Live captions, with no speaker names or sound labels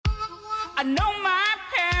I know my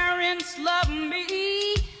parents love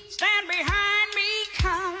me, stand behind me,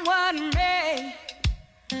 come what may.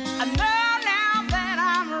 I know now that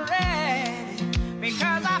I'm ready,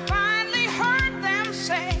 because I finally heard them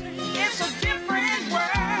say it's a different world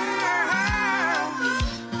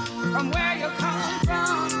from where you come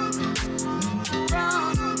from.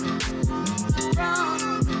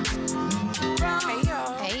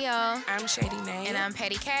 Hey y'all. I'm Shadee Babies. And I'm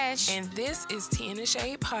Petty Cash. And this is Tea in the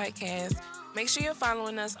Shade Podcast. Make sure you're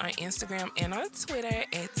following us on Instagram and on Twitter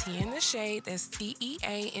at Tea in the Shade. That's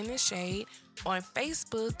TEA in the Shade. On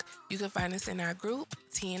Facebook, you can find us in our group,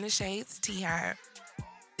 Tea in the Shades, T-Hire.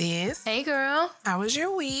 Hey girl. How was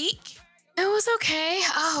your week? It was okay.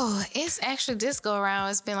 Oh, it's actually this go around.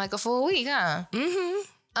 It's been like a full week, huh?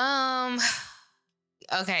 Mm-hmm.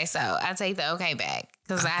 Okay, so I take the okay back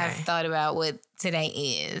because I've thought about what today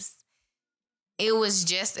is. It was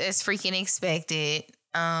just as freaking expected.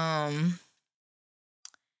 And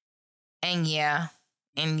yeah.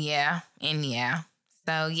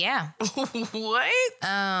 So yeah. What?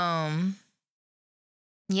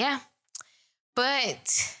 Yeah.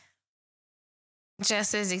 But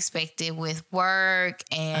just as expected with work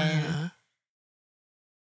and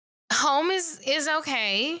home is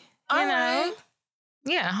okay. You know. Right.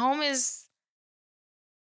 Yeah, home is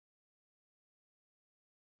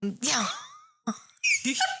yeah.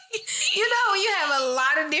 You know, you have a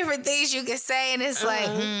lot of different things you can say, and it's like,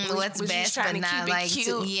 what's best, but not like,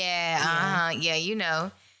 yeah, you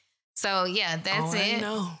know. So yeah, that's it. I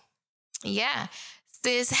know. Yeah,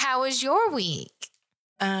 sis, how was your week?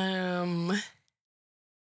 Hell.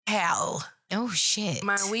 Oh shit.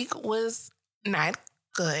 My week was not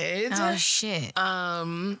good. Oh shit.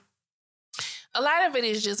 A lot of it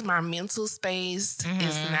is just my mental space.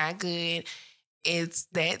 It's not good. It's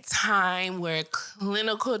that time where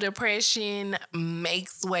clinical depression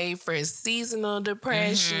makes way for seasonal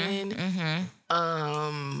depression.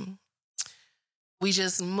 We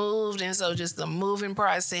just moved, and so just the moving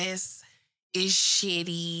process is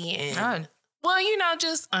shitty. And well, you know,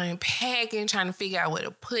 just unpacking, trying to figure out where to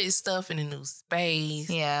put stuff in a new space.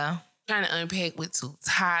 Yeah. Trying to unpack with 2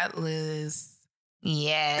 toddlers.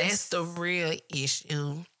 Yes. That's the real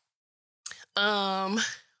issue.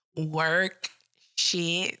 Work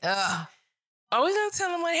shit. Are we gonna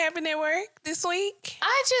tell them what happened at work this week?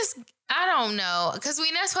 I don't know, because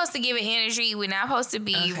we're not supposed to give it energy. We're not supposed to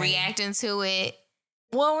be reacting to it.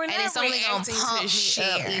 Well, we're not and it's only gonna reacting pump to me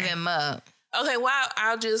share. up even up. Okay, well,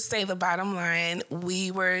 I'll just say the bottom line.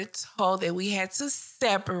 We were told that we had to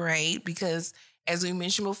separate because, as we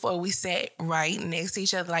mentioned before, we sat right next to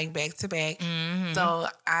each other, like back to back. So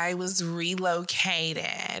I was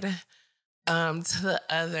relocated to the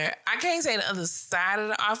other, I can't say the other side of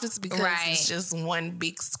the office because it's just one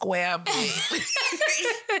big square, but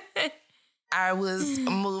I was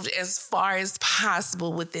moved as far as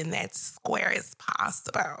possible within that square as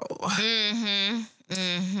possible.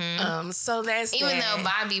 So that's even though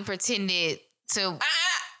Bobby pretended to.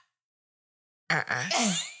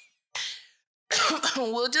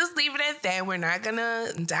 We'll just leave it at that. We're not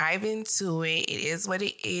gonna dive into it. It is what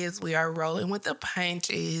it is. We are rolling with the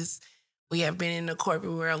punches. We have been in the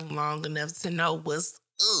corporate world long enough to know what's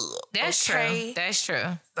up. That's true. That's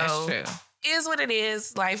true. That's true. It is what it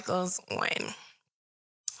is. Life goes on.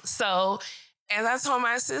 So, as I told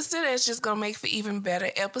my sister, that's just going to make for even better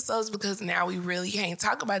episodes because now we really can't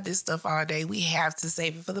talk about this stuff all day. We have to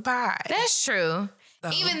save it for the pod. That's true.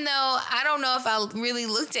 So. Even though I don't know if I really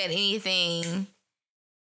looked at anything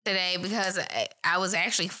today because I was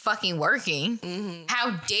actually fucking working.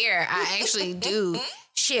 How dare I actually do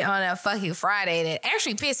shit on a fucking Friday that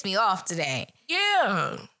actually pissed me off today.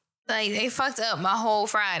 Yeah. Like, they fucked up my whole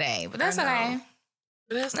Friday. But that's okay.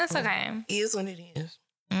 But that's cool. Okay. It is what it is.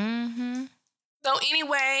 So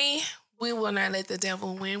anyway, we will not let the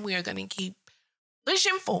devil win. We are going to keep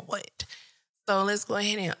pushing forward. So let's go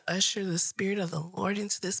ahead and usher the Spirit of the Lord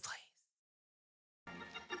into this place.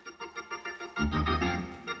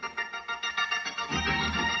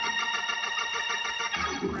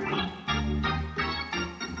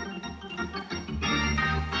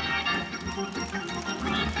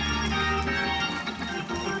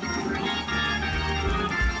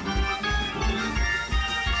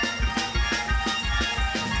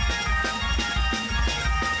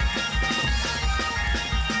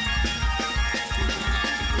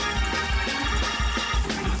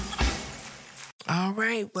 All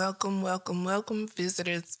right, welcome,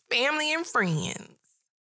 visitors, family, and friends.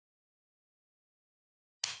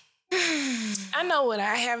 I know what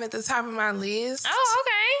I have at the top of my list. Oh,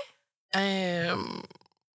 okay. I'm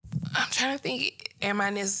trying to think, am I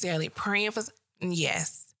necessarily praying for...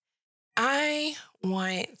 Yes. I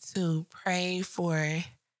want to pray for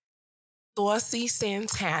Saucy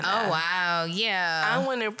Santana. Oh, wow. Yeah. I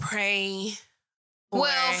want to pray for...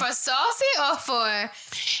 Well, for Saucy or for...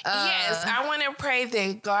 yes, I want to pray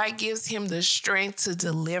that God gives him the strength to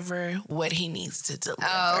deliver what he needs to deliver.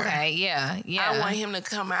 Oh, okay. Yeah. Yeah. I want him to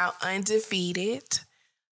come out undefeated.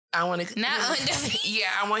 I want to... Not undefeated. Yeah,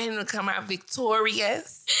 I want him to come out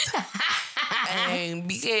victorious. And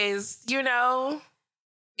because, you know,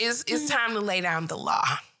 it's time to lay down the law.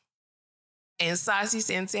 And Saucy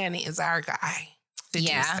Santana is our guy to do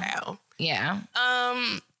so. Yeah.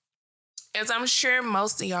 As I'm sure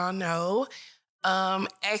most of y'all know,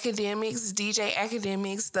 Academics, DJ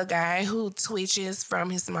Academics, the guy who twitches from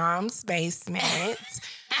his mom's basement,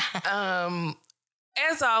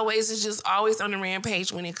 as always, is just always on the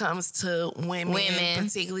rampage when it comes to women.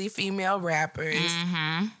 Particularly female rappers.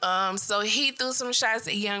 Mm-hmm. So he threw some shots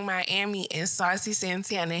at Young Miami, and Saucy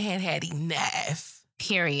Santana had enough.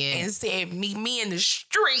 Period. And said, meet me in the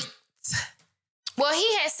street. Well,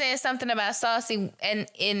 he had said something about Saucy and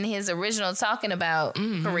in his original talking about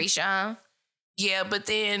Carisha. Yeah, but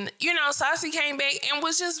then, you know, Saucy came back and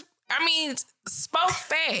was just, I mean, spoke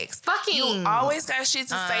facts. You always got shit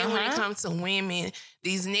to say when it comes to women.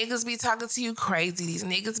 These niggas be talking to you crazy. These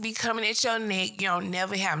niggas be coming at your neck. You don't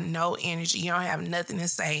never have no energy. You don't have nothing to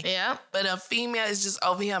say. Yeah. But a female is just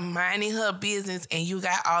over here minding her business and you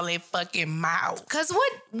got all that fucking mouth. Because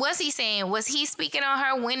what was he saying? Was he speaking on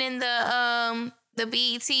her winning the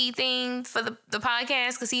BET thing for the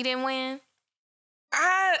podcast because he didn't win?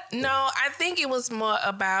 I think it was more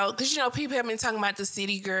about, because, you know, people have been talking about the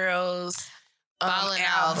City Girls falling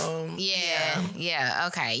album. Off. Yeah.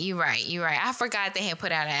 Okay, you're right. I forgot they had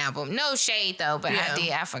put out an album. No shade, though, but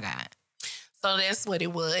I forgot. So that's what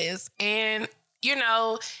it was. And, you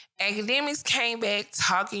know, Academics came back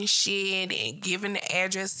talking shit and giving the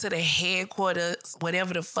address to the headquarters,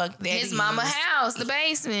 whatever the fuck that is. His mama house, the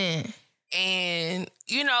basement. And,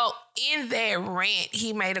 you know, in that rant,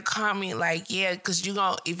 he made a comment like, yeah, because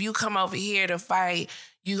if you come over here to fight,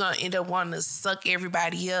 you're going to end up wanting to suck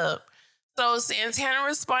everybody up. So Santana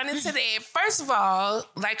responded to that. First of all,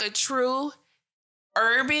 like a true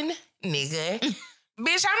urban nigga, bitch,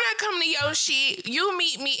 I'm not coming to your shit. You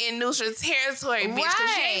meet me in neutral territory, bitch, because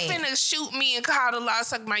you ain't finna shoot me and call the law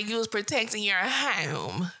suck my you was protecting your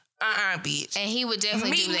home. Bitch. And he would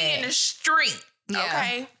definitely meet do that. Meet me in the street,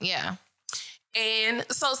 okay? Yeah. And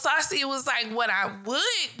so Saucy was like, what I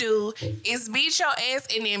would do is beat your ass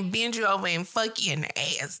and then bend you over and fuck you in the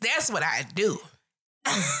ass. That's what I do.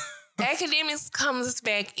 Academics comes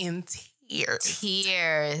back in tears.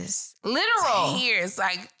 Literal. Tears,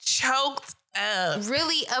 like choked up.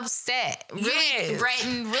 Really upset. Really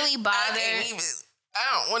threatened, really bothered. I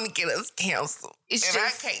don't want to get us canceled. I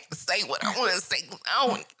can't say what I want to say. I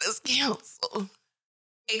don't want to get us canceled.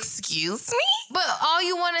 Excuse me? But all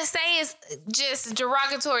you want to say is just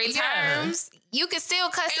derogatory terms. You can still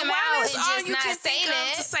cuss him out and just not say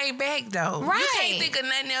that. To say back, though. Right. You can't think of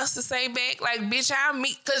nothing else to say back. Like, bitch, I'll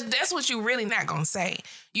meet, because that's what you really not going to say.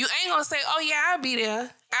 You ain't going to say, oh, yeah, I'll be there.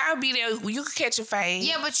 You can catch a fade.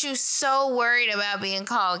 Yeah, but you're so worried about being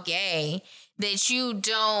called gay that you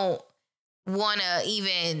don't want to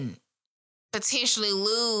even potentially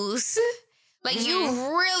lose. Like, you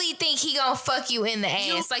really think he gonna fuck you in the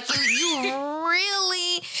ass. Like, you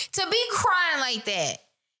really, to be crying like that,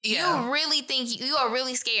 you really think, you are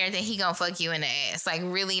really scared that he gonna fuck you in the ass. Like,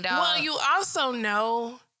 really, dog? Well, you also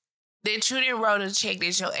know that you didn't wrote a check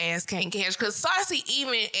that your ass can't cash. Because Saucy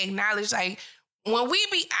even acknowledged, like, when we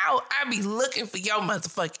be out, I be looking for your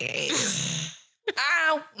motherfucking ass.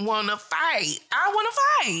 I want to fight.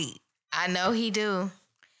 I know he do.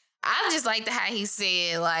 I just like the how he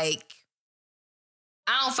said, like,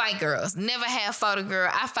 I don't fight girls. Never have fought a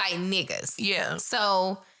girl. I fight niggas. Yeah.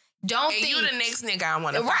 So don't think you the next nigga I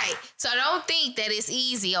want to fight. Right. So don't think that it's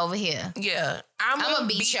easy over here. Yeah. I'm gonna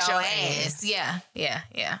beat your ass. Yeah.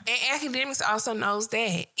 And Academics also knows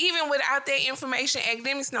that. Even without that information,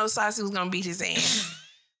 Academics knows Saucy was gonna beat his ass.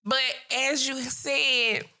 But as you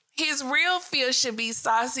said, his real fear should be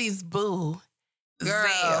Saucy's boo, girl.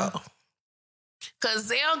 Zell. Cause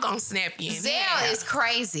Zell gonna snap you in Zell is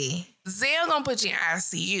crazy. Zell gonna put you in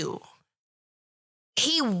ICU.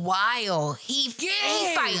 He wild. He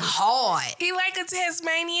fight hard. He like a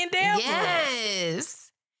Tasmanian devil.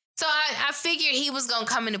 Yes. So I figured he was gonna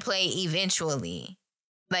come into play eventually.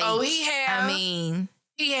 Like, he have. I mean,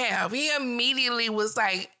 he have. He immediately was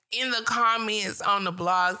like in the comments on the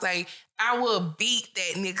blogs, like, I will beat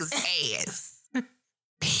that nigga's ass.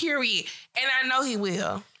 Period. And I know he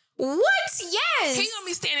will. What? Yes. He gonna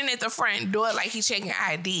be standing at the front door like he checking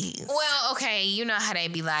IDs. Well, okay, you know how they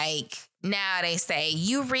be like, now they say,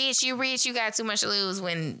 you rich, you got too much to lose,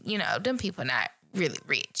 when, you know, them people not really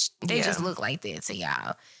rich. They just look like that to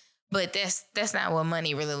y'all. But that's not what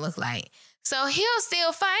money really look like. So he'll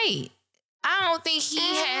still fight. I don't think he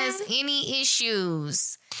has any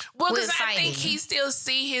issues. Well, because I think he still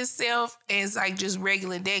see himself as like just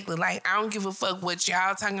regular degular. Like, I don't give a fuck what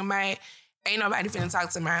y'all talking about. Ain't nobody finna talk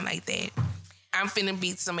to mine like that. I'm finna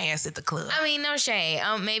beat some ass at the club. I mean, no shade.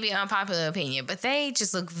 Maybe unpopular opinion, but they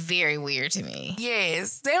just look very weird to me.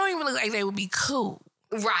 Yes, they don't even look like they would be cool.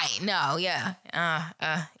 Right? No. Yeah.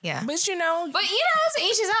 Yeah. But you know, to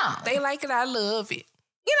each his own. They like it. I love it.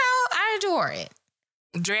 You know, I adore it.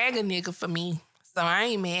 Drag a nigga for me, so I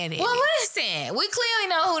ain't mad at it. Well, listen, we clearly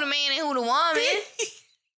know who the man and who the woman.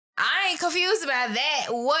 I ain't confused about that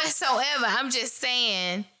whatsoever. I'm just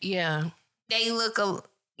saying. Yeah. They look,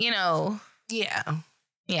 you know. Yeah.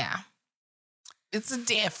 Yeah. It's a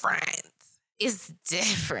difference. It's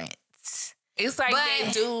different. It's like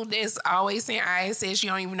that dude that's always in ISS. You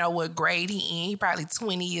don't even know what grade he in. He probably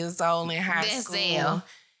 20 years old in high school.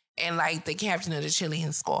 And like the captain of the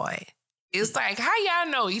cheerleading squad. It's like, how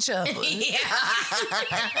y'all know each other?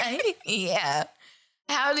 Yeah.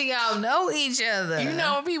 How do y'all know each other? You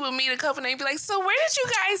know, when people meet a couple and they be like, so where did you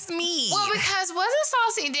guys meet? Well, because wasn't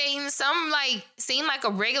Saucy dating some, like, seemed like a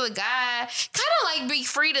regular guy? Kind of like Big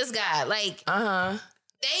Frida's guy. Like,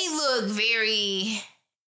 they look very...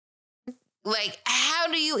 Like, how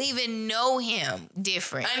do you even know him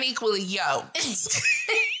different? Unequally yoked.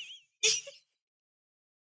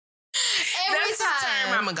 That's the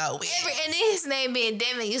term I'm going to go with. And his name being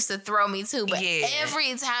Devin used to throw me too. But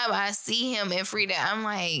every time I see him in Frida, I'm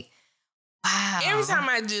like, wow. Every time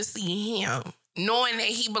I just see him, knowing that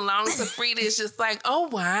he belongs to Frida, it's just like, oh,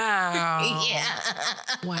 wow. Yeah.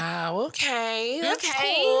 Wow, okay. That's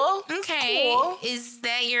okay. Cool. Okay. Cool. Is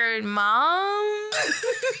that your mom?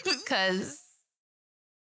 Because...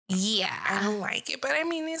 Yeah. I don't like it, but I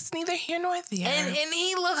mean, it's neither here nor there. And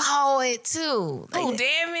he look hard too. Like, oh,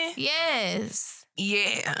 damn it. Yes.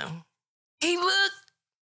 Yeah. He looked,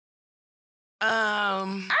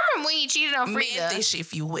 I remember when he cheated on Frida. Mentish,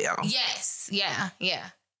 if you will. Yes. Yeah. Yeah.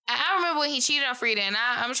 I remember when he cheated on Frida, and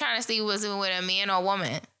I'm trying to see was it with a man or a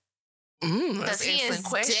woman. Because he is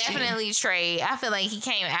definitely Trey. I feel like he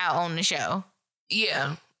came out on the show.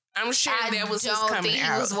 Yeah. I'm sure that was his coming out. I don't think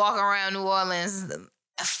he was walking around New Orleans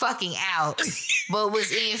fucking out, but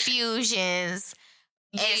was in Fusions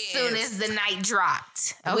as soon as the night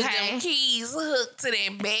dropped. Okay, with them keys hooked to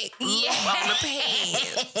that back on the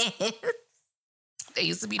pants. They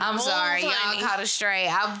used to be. I'm sorry, y'all caught a stray.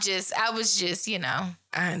 I was just, you know.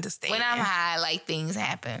 I understand. When I'm high, like things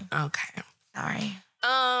happen. Okay, sorry.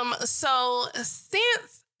 So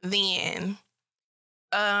since then,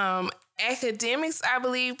 Academics, I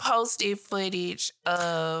believe, posted footage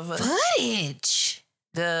of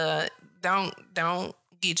the don't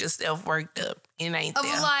get yourself worked up. It ain't of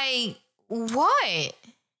there. Like what?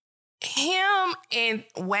 Him and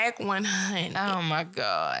Whack 100. Oh my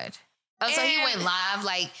God. Oh, so he went live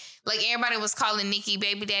like everybody was calling Nicki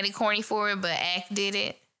baby daddy corny for it, but Ack did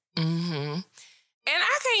it. Mm-hmm. And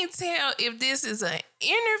I can't tell if this is an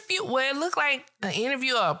interview. Well, it looked like an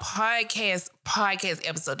interview or a podcast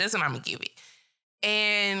episode. That's what I'm gonna give it.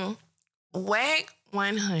 And Whack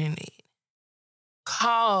 100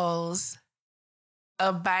 calls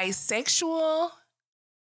a bisexual,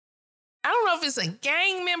 I don't know if it's a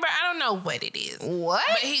gang member, I don't know what it is. What?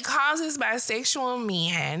 But he calls his bisexual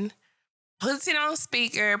man, puts it on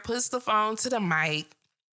speaker, puts the phone to the mic,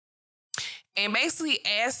 and basically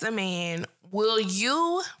asks the man, will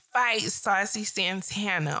you fight Saucy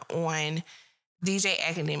Santana on DJ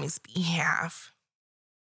Academics' behalf?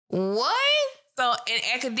 What? So, and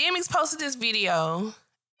Academics posted this video,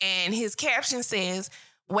 and his caption says,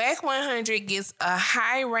 Whack 100 gets a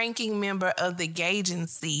high-ranking member of the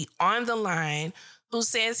Gagency on the line who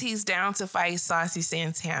says he's down to fight Saucy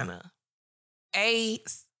Santana. And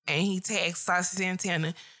he tags Saucy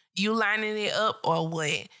Santana, you lining it up or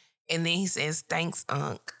what? And then he says, thanks,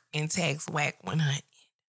 Unc, and tags Whack 100.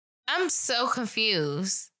 I'm so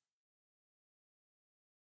confused.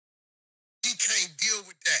 He can't deal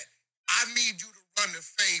with that. I need you to run the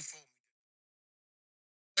fade for me.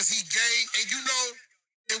 Because he gay, and you know,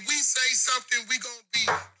 if we say something, we gonna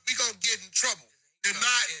get in trouble. They're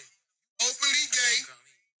not openly gay,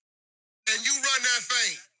 and you run that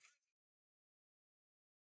fade.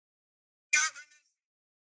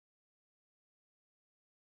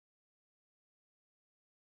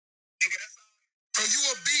 So you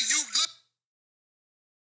a beat, you good.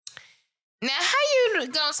 Now, how you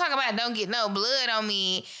gonna talk about don't get no blood on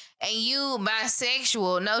me and you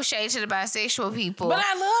bisexual? No shade to the bisexual people. But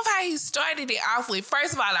I love how how he started it off with,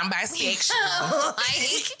 first of all, I'm bisexual.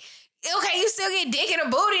 Okay, you still get dick in a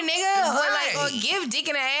booty, nigga, Right. or give dick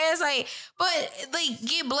in the ass, but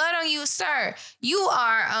get blood on you, sir. You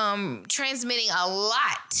are transmitting a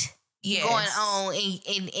lot going on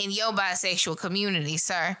in your bisexual community,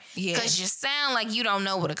 sir. Because you sound like you don't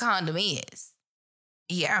know what a condom is.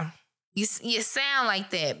 Yeah. You sound like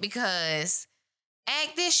that because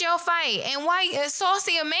act this your fight. And why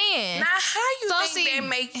saucy a man? Now, how you think that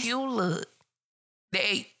make you look?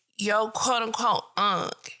 That your quote-unquote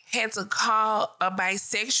had to call a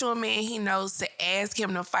bisexual man he knows to ask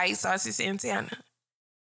him to fight Saucy Santana.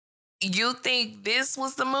 You think this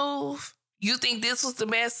was the move? You think this was the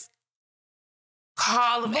best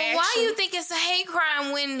call of action? But why you think it's a hate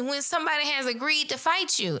crime when somebody has agreed to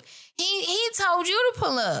fight you? He told you to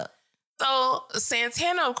pull up. So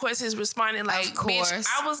Santana, of course, is responding like, of course. Bitch,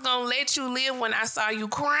 I was going to let you live when I saw you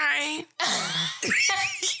crying.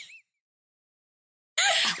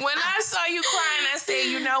 When I saw you crying, I said,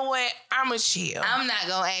 you know what? I'ma chill. I'm not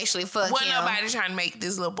going to actually fuck him. Wasn't nobody trying to make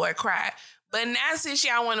this little boy cry. But now since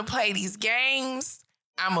y'all want to play these games,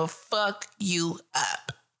 I'ma fuck you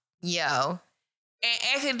up. Yo.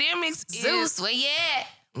 And academics Zeus, where you at?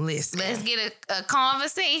 Listen. Let's get a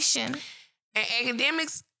conversation. And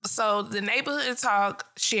academics, so the Neighborhood Talk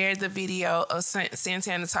shared the video of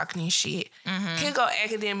Santana talking his shit. Here go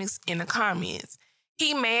academics in the comments.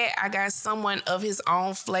 He mad I got someone of his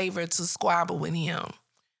own flavor to squabble with him.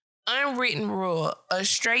 Unwritten rule, a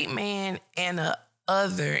straight man and a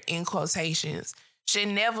other, in quotations, should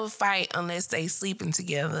never fight unless they sleeping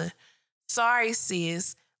together. Sorry,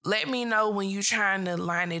 sis. Let me know when you trying to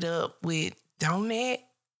line it up with Donut.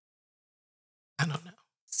 I don't know.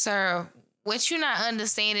 Sir, what you're not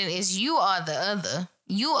understanding is you are the other.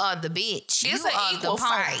 You are the bitch. It's you an are equal the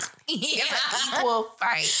punk. fight. Yeah. It's an equal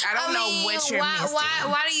fight. I don't know what you're missing.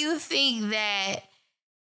 Why do you think that?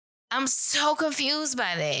 I'm so confused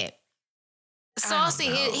by that. Saucy,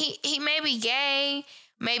 he may be gay,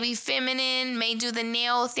 may be feminine, may do the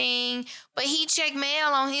nail thing, but he checked mail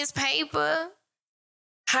on his paper.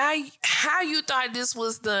 How you thought this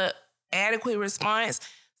was the adequate response?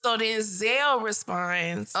 So then Zell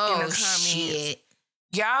responds in the comments. Shit.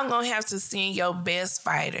 Y'all gonna have to send your best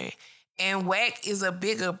fighter. And Wack is a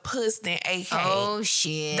bigger puss than AK. Oh,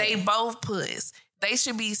 shit. They both puss. They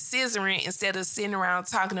should be scissoring instead of sitting around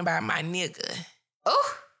talking about my nigga.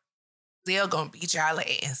 Oh. Zell gonna beat y'all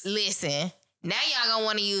ass. Listen, now y'all gonna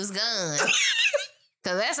want to use guns.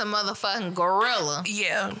 Because that's a motherfucking gorilla.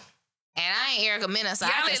 Yeah. And I ain't Erica Mena, so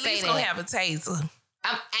y'all I can at say least that. gonna have a taser.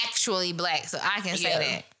 I'm actually black, so I can say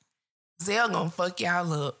that. Zell gonna fuck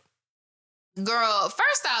y'all up. Girl,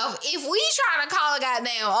 first off, if we trying to call a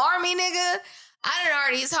goddamn army, nigga, I done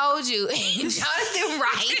already told you. Jonathan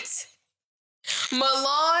Wright,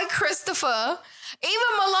 Milan Christopher,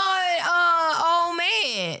 even Milan, old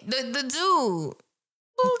man, the dude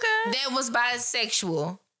that was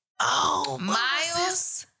bisexual. Oh,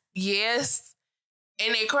 Miles? Yes.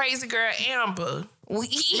 And that crazy girl, Amber. Remember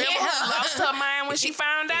who lost her mind when she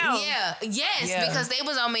found out? Yeah. Yes, because they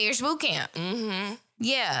was on Mayor's Boot Camp. Mm-hmm.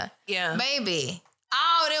 Yeah. Yeah. Baby.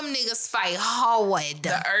 All them niggas fight hard.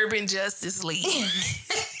 The Urban Justice League.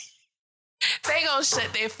 They gonna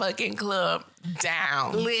shut that fucking club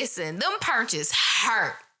down. Listen, them punches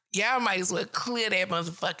hurt. Y'all might as well clear that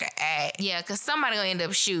motherfucker ass. Yeah, because somebody gonna end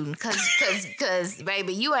up shooting. Cause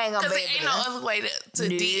baby, you ain't gonna be able Because there ain't no other way to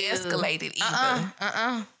de-escalate it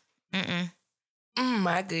either.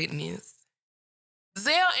 My goodness.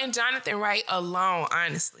 Zell and Jonathan Wright alone,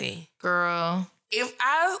 honestly. Girl. If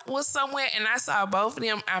I was somewhere and I saw both of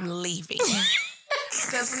them, I'm leaving.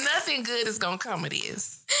 Because nothing good is going to come of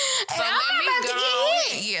this. So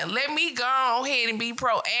let me go ahead and be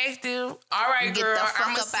proactive. All right, get girl. the fuck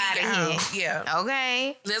I'm up out of here. Yeah.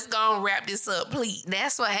 Okay. Let's go and wrap this up, please.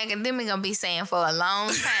 That's what Academic gonna be saying for a long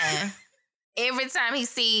time. Every time he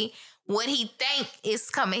see what he think is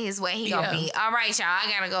coming his way, he gonna be, all right, y'all,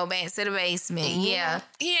 I gotta go back to the basement. Mm-hmm. Yeah.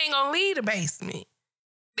 He ain't gonna leave the basement.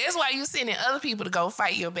 That's why you sending other people to go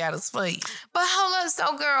fight your battles for you. But hold up,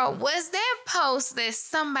 so girl, was that post that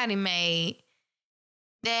somebody made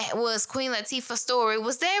that was Queen Latifah's story,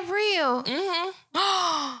 was that real?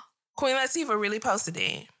 Mm-hmm. Queen Latifah really posted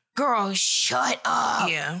that. Girl, shut up.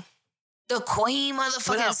 Yeah. The Queen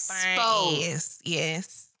motherfucking spoke.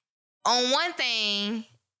 Yes. On one thing,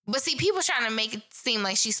 but see, people trying to make it seem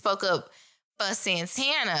like she spoke up for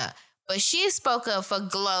Santana. But she spoke up for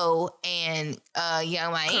Glow and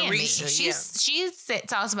Young Miami. Carisha, She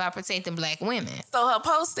talks about protecting Black women. So her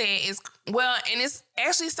post said and it's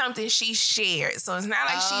actually something she shared. So it's not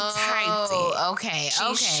like she typed it. Okay.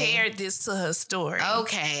 She shared this to her story.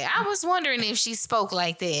 Okay. I was wondering if she spoke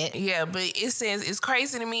like that. Yeah, but it says, it's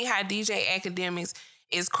crazy to me how DJ Academics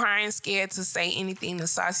is crying scared to say anything to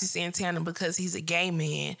Saucy Santana because he's a gay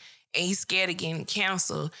man and he's scared of getting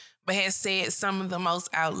canceled, but has said some of the most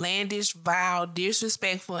outlandish, vile,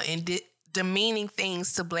 disrespectful, and demeaning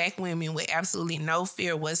things to Black women with absolutely no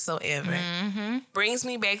fear whatsoever. Mm-hmm. Brings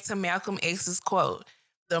me back to Malcolm X's quote,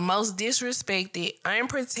 "The most disrespected,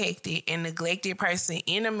 unprotected, and neglected person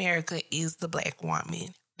in America is the Black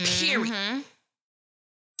woman." Period. Mm-hmm.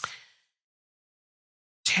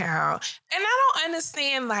 Child. And I don't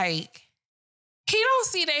understand, like, he don't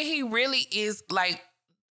see that he really is, like,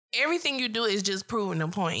 everything you do is just proving a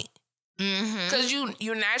point. Because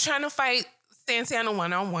you're not trying to fight Santana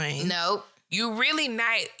one-on-one. Nope. You really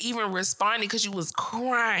not even responding because you was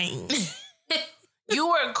crying. You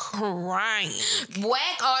were crying.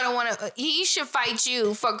 Wack ought to want to. He should fight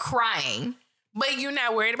you for crying. But you're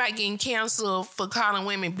not worried about getting canceled for calling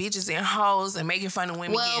women bitches and hoes and making fun of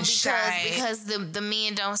women getting shot. Because the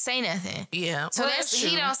men don't say nothing. Yeah. So well,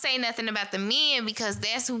 he don't say nothing about the men because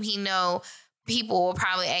that's who he know people will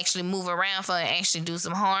probably actually move around for and actually do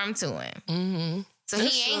some harm to him. Mm-hmm. So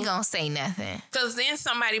he ain't gonna say nothing. Because then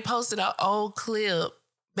somebody posted an old clip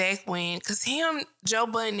back when, because Joe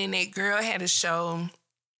Budden and that girl had a show.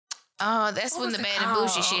 Oh, that's when the Bad and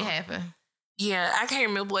Bougie shit happened. Yeah, I can't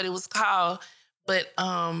remember what it was called, but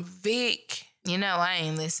Vic. You know, I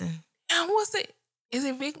ain't listen. What's it? Is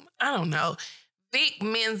it Vic? I don't know. Vic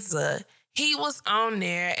Mensa. He was on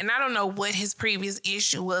there, and I don't know what his previous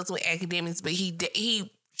issue was with Academics, but he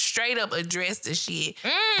straight up addressed the shit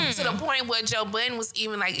to the point where Joe Budden was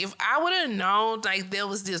even like, if I would have known like there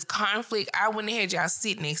was this conflict, I wouldn't have had y'all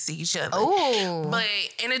sit next to each other. Oh, but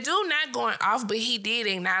and the dude not going off, but he did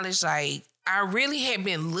acknowledge like, I really had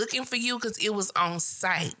been looking for you because it was on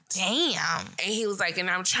site. Damn. And he was like, and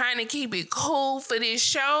I'm trying to keep it cool for this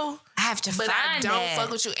show. I have to but find I don't that. fuck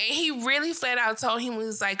with you. And he really flat out told him, he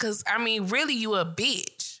was like, because I mean, really, you a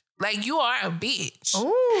bitch. Like, you are a bitch.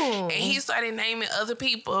 Ooh. And he started naming other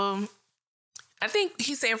people. I think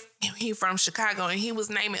he said he from Chicago, and he was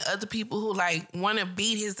naming other people who like want to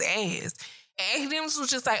beat his ass. And Academics was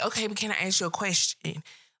just like, okay, but can I ask you a question?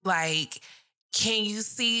 Like, can you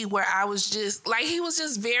see where I was just like, he was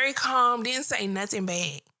just very calm, didn't say nothing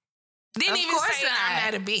bad. Didn't even say I'm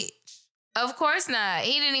not a bitch. Of course not.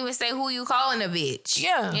 He didn't even say who you calling a bitch.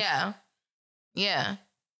 Yeah. Yeah. Yeah.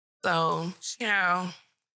 So,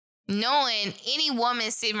 knowing any woman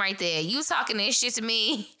sitting right there, you talking that shit to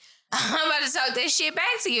me, I'm about to talk that shit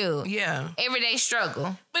back to you. Yeah. Everyday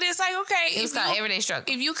struggle. But it's like, okay. It's called Everyday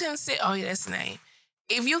Struggle. If you consider, oh yeah, that's the name.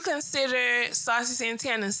 If you consider Saucy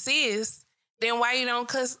Santana sis, then why you don't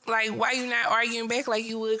why you not arguing back like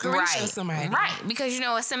you would Carisha or somebody? Right, because you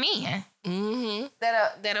know it's a man. Mm-hmm.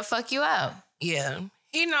 That'll fuck you up. Yeah.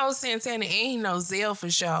 He knows Santana and he knows Zell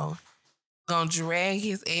for sure. Gonna drag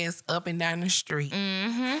his ass up and down the street.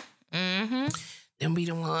 Mm-hmm. Mm-hmm. Them be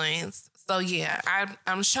the ones. So yeah,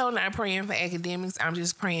 I'm sure not praying for Academics. I'm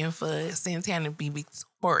just praying for Santana to be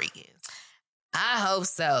victorious. I hope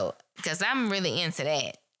so, because I'm really into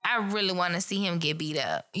that. I really want to see him get beat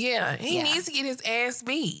up. Yeah, he needs to get his ass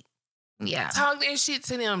beat. Yeah. Talk that shit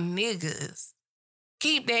to them niggas.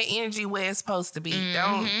 Keep that energy where it's supposed to be.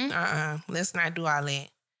 Don't, let's not do all that.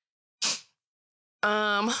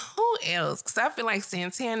 Who else? Because I feel like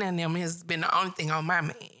Santana and them has been the only thing on my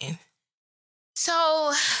man.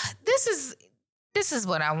 So this is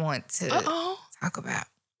what I want to talk about.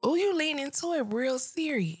 Oh, you lean into it real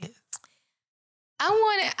serious. I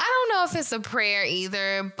don't know if it's a prayer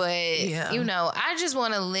either, but you know, I just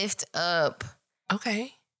want to lift up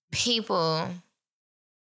people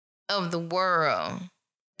of the world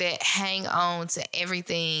that hang on to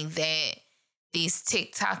everything that these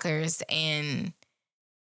TikTokers and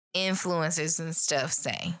influencers and stuff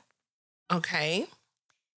say. Okay.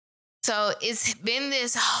 So it's been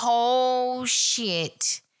this whole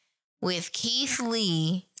shit with Keith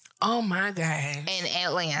Lee. Oh my God. In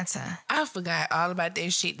Atlanta. I forgot all about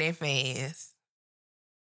that shit that fast.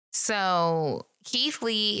 So Keith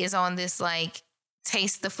Lee is on this like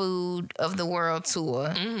Taste the Food of the World tour.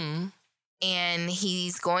 Mm-hmm. And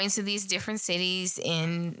he's going to these different cities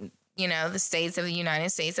in, you know, the states of the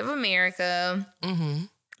United States of America.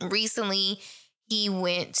 Mm-hmm. Recently, he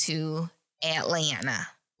went to Atlanta.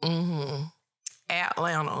 Mm-hmm.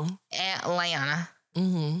 Atlanta. Atlanta.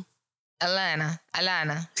 Mm-hmm. Atlanta.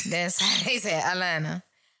 That's how they say Atlanta.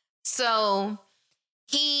 So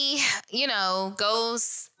he,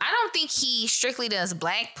 goes. I don't think he strictly does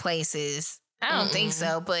black places. I don't think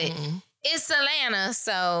so, but it's Atlanta,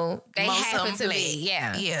 so they Most happen to black. be.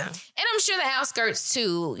 Yeah. Yeah. And I'm sure the outskirts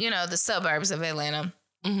too, the suburbs of Atlanta.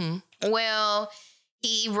 Well,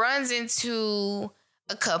 he runs into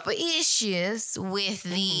a couple issues with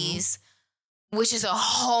these, which is a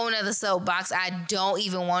whole nother soapbox I don't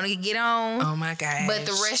even want to get on. Oh my God. But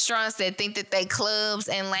the restaurants that think that they clubs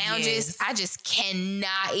and lounges, I just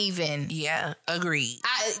cannot even. Yeah, agreed.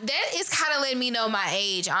 That is kind of letting me know my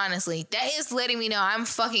age, honestly. That is letting me know I'm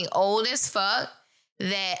fucking old as fuck.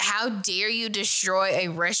 That how dare you destroy a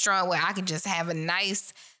restaurant where I can just have a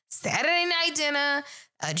nice Saturday night dinner,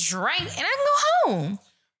 a drink, and I can go home.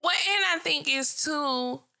 Well, and I think it's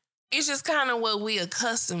just kind of what we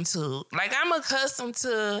accustomed to. Like, I'm accustomed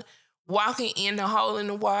to walking in the hole in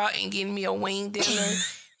the wall and getting me a wing dinner,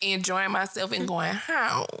 enjoying myself and going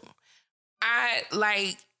home.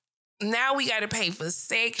 Now we got to pay for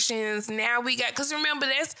sections. Now we got, because remember,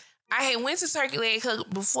 I had went to Circulate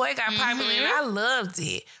before it got popular and I loved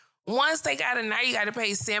it. Once they got it, now you got to pay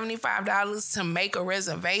 $75 to make a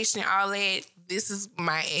reservation, all that. This is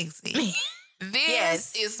my exit.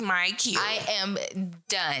 This is my cue. I am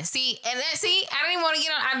done. I don't even want to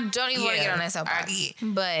get on. I don't even want to get on that soapbox.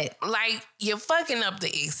 But like, you're fucking up the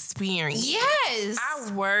experience. Yes.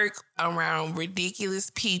 I work around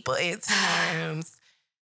ridiculous people at times.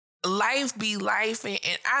 Life be life, and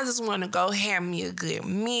I just want to go have me a good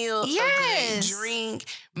meal, a good drink,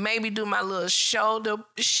 maybe do my little shoulder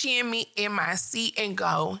shimmy in my seat and go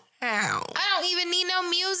home. I don't even need no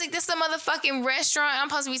music. This is a motherfucking restaurant. I'm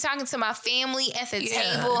supposed to be talking to my family at the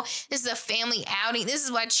table. This is a family outing. This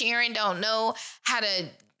is why Sharon don't know how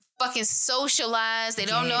to fucking socialize. They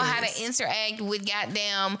don't know how to interact with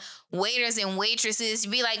goddamn waiters and waitresses.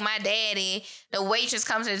 You be like my daddy. The waitress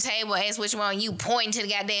comes to the table, asks which one, you point to the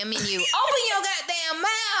goddamn menu. Open your goddamn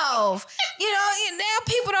mouth. Now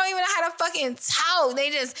people don't even know how to fucking talk.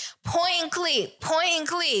 They just point and click.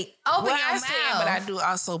 Open your mouth. But I do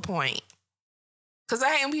also point. Because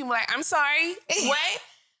I hear people like, I'm sorry, what?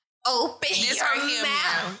 Open this your right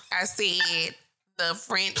mouth. Here, I said the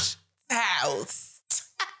French house.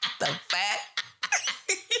 The fat.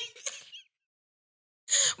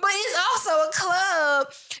 But it's also a club.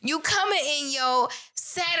 You coming in your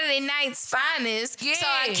Saturday night's finest. Yes. So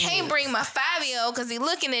I can't bring my 5-year-old because he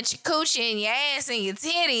looking at your coochie and your ass and your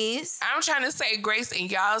titties. I'm trying to say grace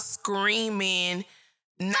and y'all screaming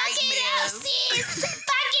nightmares. Fuck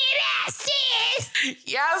it out, sis.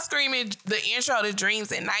 Y'all screaming the intro to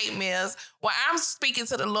dreams and nightmares while I'm speaking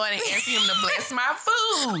to the Lord and asking him to bless my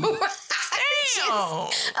food. Damn.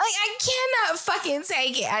 I cannot fucking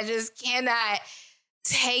take it. I just cannot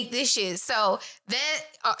take this shit. So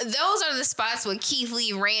those are the spots where Keith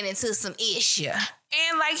Lee ran into some issue.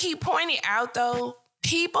 And like he pointed out though,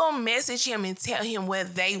 people message him and tell him where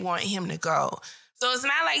they want him to go. So it's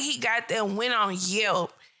not like he got there, went on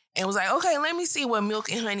Yelp and was like, okay, let me see what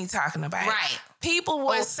Milk and Honey talking about. Right. People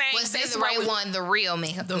were saying, the right one, the real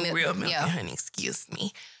Milk. The real Milk and Honey, excuse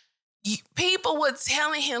me. People were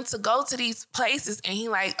telling him to go to these places and he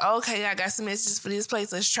like, okay, I got some messages for this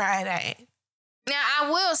place. Let's try it out. Now, I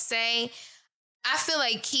will say, I feel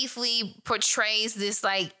like Keith Lee portrays this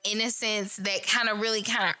like innocence that kind of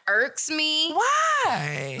irks me.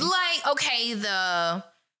 Why? Like, okay, the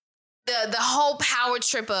whole power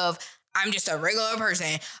trip of I'm just a regular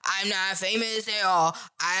person. I'm not famous at all.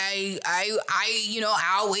 I'll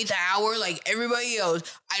wait the hour like everybody else.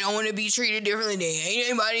 I don't want to be treated differently than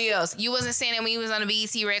anybody else. You wasn't saying that when you was on the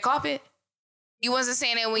BET red carpet? You wasn't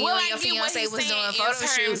saying that when you and your fiance was doing photo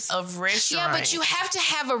shoots of restaurants. Yeah, but you have to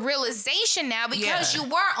have a realization now because you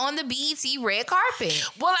were on the BET red carpet.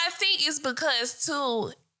 Well, I think it's because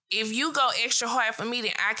too, if you go extra hard for me,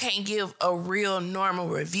 then I can't give a real normal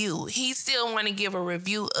review. He still want to give a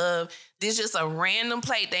review of this just a random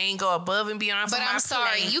plate. They ain't go above and beyond for my plate. But I'm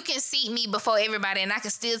sorry, you can seat me before everybody and I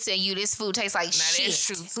can still tell you this food tastes like shit. That's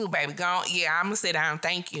true too, baby. Go on. Yeah, I'm going to sit down.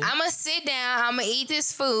 Thank you. I'm going to sit down. I'm going to eat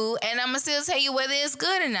this food and I'm going to still tell you whether it's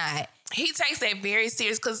good or not. He takes that very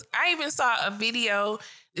serious because I even saw a video.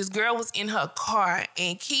 This girl was in her car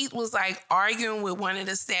and Keith was like arguing with one of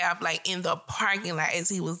the staff like in the parking lot as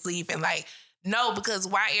he was leaving. Like, no, because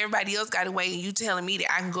why everybody else got to wait and you telling me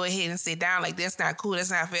that I can go ahead and sit down? Like, that's not cool.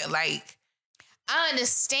 That's not fair. Like, I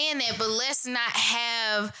understand that, but let's not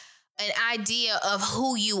have an idea of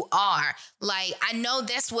who you are. Like, I know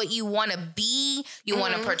that's what you want to be. You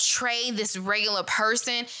want to portray this regular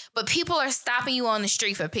person, but people are stopping you on the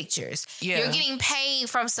street for pictures. Yeah. You're getting paid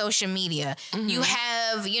from social media. You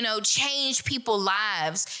have, changed people's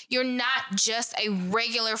lives. You're not just a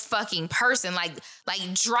regular fucking person. Like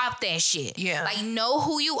drop that shit. Yeah. Like, know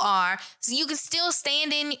who you are so you can still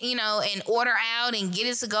stand in, and order out and get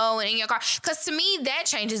it to go and in your car. Because to me, that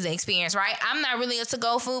changes the experience, right? I'm not really a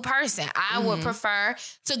to-go food person. I would prefer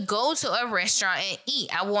to go to a restaurant and eat.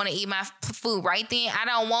 I want to eat my food right then. I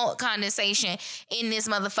don't want condensation in this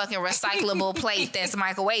motherfucking recyclable plate that's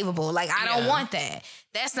microwavable. Like, I don't want that.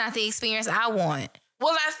 That's not the experience I want.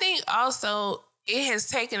 Well, I think also it has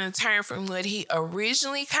taken a turn from what he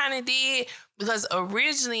originally kind of did, because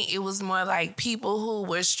originally it was more like people who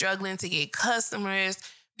were struggling to get customers,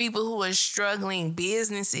 people who were struggling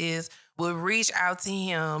businesses would reach out to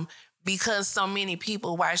him because so many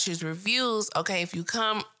people watch his reviews. Okay, if you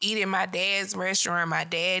come eat in my dad's restaurant, my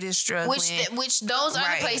dad is struggling. Which those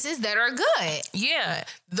are the places that are good. Yeah,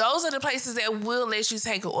 those are the places that will let you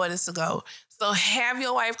take an order to go. So have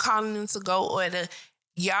your wife calling them to go order.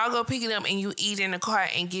 Y'all go pick it up and you eat in the car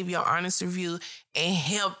and give your honest review and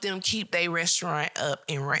help them keep their restaurant up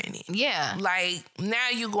and running. Yeah. Like, now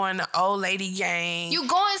you're going to Old Lady Gang. You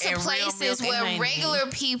going to places where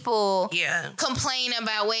regular people complain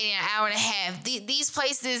about waiting an hour and a half. These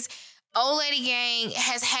places, Old Lady Gang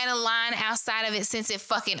has had a line outside of it since it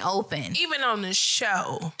fucking opened. Even on the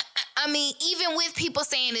show. I mean, even with people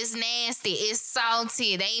saying it's nasty, it's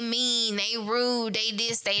salty, they mean, they rude, they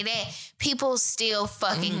this, they that, people still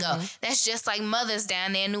fucking go. That's just like mothers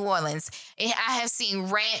down there in New Orleans. I have seen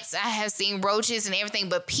rats, I have seen roaches and everything,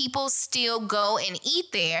 but people still go and eat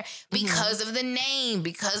there because of the name,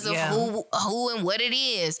 because of who and what it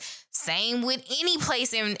is. Same with any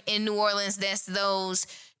place in New Orleans that's those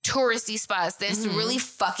touristy spots that's really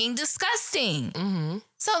fucking disgusting.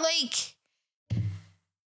 So, like,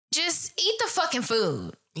 just eat the fucking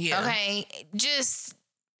food. Yeah. Okay? Just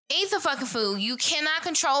eat the fucking food. You cannot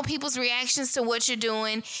control people's reactions to what you're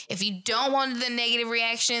doing. If you don't want the negative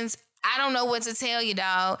reactions, I don't know what to tell you,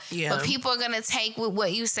 dog. Yeah. But people are going to take with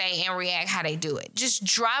what you say and react how they do it. Just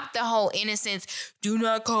drop the whole innocence. Do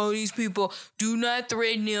not call these people. Do not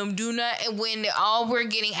threaten them. Do not. And when all we're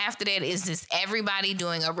getting after that is just everybody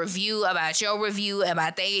doing a review about your review,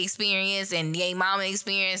 about their experience and their mama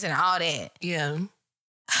experience and all that. Yeah.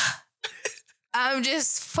 I'm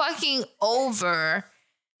just fucking over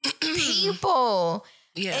people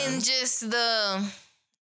and just the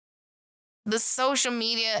social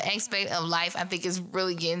media aspect of life. I think is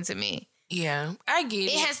really getting to me. Yeah, I get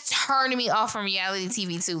it. It has turned me off from reality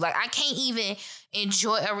TV too. Like, I can't even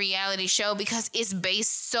enjoy a reality show because it's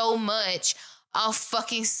based so much off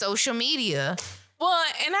fucking social media. Well,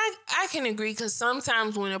 and I can agree, because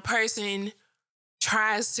sometimes when a person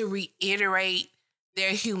tries to reiterate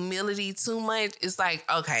their humility too much, it's like,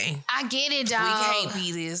 okay, I get it, dog. We can't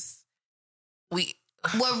be this. What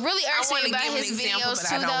really irks me about his videos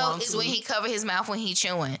too, though, is when he covered his mouth when he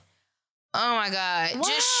chewing. Oh my God. Why?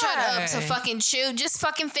 Just shut up to fucking chew. Just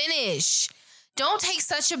fucking finish. Don't take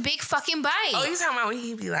such a big fucking bite. Oh, you talking about when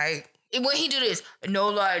he be like, when he do this, no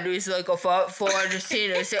lie, this like a 400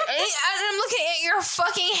 center. I'm looking at your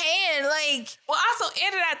fucking hand, like. Well, also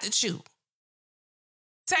edit out the chew.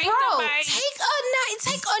 Take a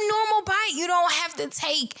normal bite. You don't have to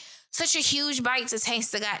take such a huge bite to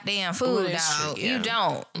taste the goddamn food, dog. You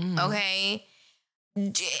don't. Okay.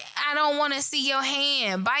 I don't want to see your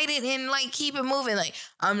hand. Bite it and like keep it moving. Like,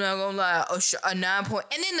 I'm not gonna lie, a 9 point,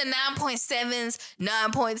 and then the 9.7s,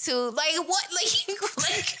 9.2. Like what?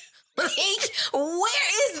 Like where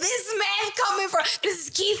is this math coming from? This is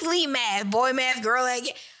Keith Lee math, boy math, girl math.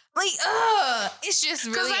 It's just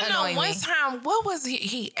really annoying. Because I know one time, what was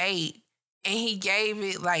he ate, and he gave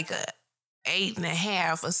it like a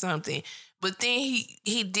 8.5 or something. But then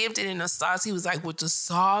he dipped it in the sauce. He was like, with the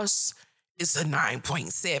sauce, it's a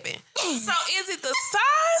 9.7. So is it the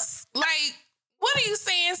sauce? Like, what are you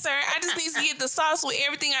saying, sir? I just need to get the sauce with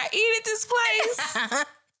everything I eat at this place.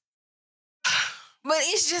 But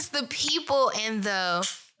it's just the people and the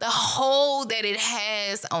hold that it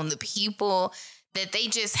has on the people, that they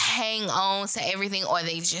just hang on to everything, or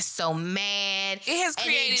they just so mad. It has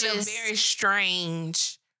created a very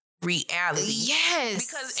strange reality. Yes.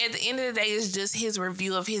 Because at the end of the day, it's just his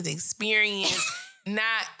review of his experience.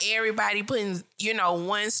 Not everybody putting,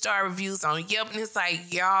 1-star reviews on Yelp. And it's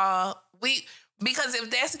like, y'all, because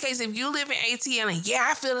if that's the case, if you live in ATL and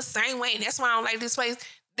I feel the same way, and that's why I don't like this place,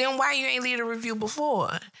 then why you ain't leave a review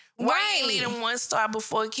before? Why you ain't leave them 1 star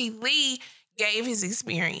before Keith Lee gave his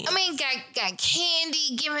experience. I mean, got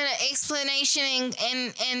Candy giving an explanation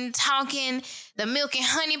and talking. The Milk and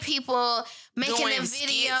Honey people making Doing a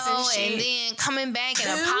video and then coming back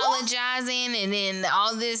and apologizing and then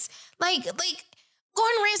all this. Like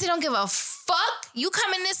Gordon Ramsay don't give a fuck. You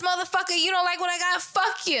come in this motherfucker, you don't like what I got,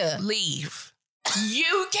 fuck you. Leave.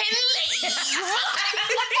 You can leave.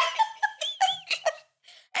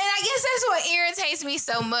 And I guess that's what irritates me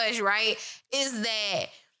so much, right? Is that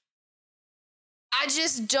I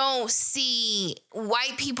just don't see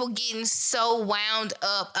white people getting so wound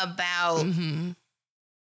up about,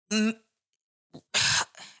 and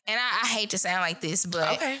I hate to sound like this,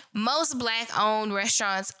 but most Black-owned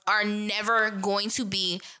restaurants are never going to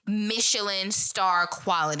be Michelin star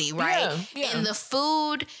quality, right? Yeah. In the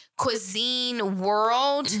food cuisine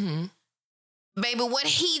world, baby, what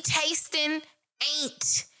he tasting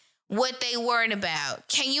ain't what they worried about.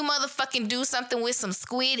 Can you motherfucking do something with some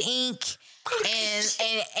squid ink?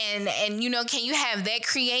 And you know, can you have that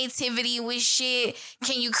creativity with shit?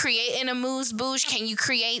 Can you create an amuse-bouche? Can you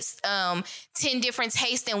create 10 different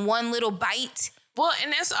tastes in one little bite? Well,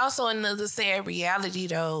 and that's also another sad reality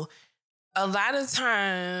though. A lot of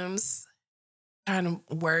times, trying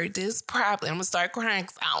to word this properly, I'm gonna start crying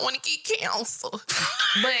because I don't want to get canceled.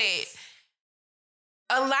 But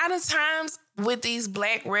a lot of times with these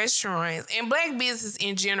Black restaurants and Black business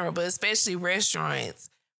in general, but especially restaurants,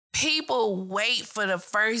 people wait for the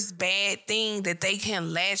first bad thing that they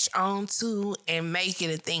can latch on to and make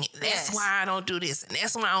it a thing. That's why I don't do this. And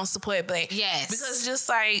that's why I don't support Black. Yes. Because just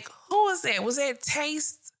like, who was that? Was that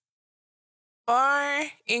Taste Bar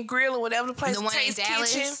and Grill or whatever the place? The one Taste in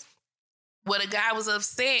Dallas? Kitchen? Where the guy was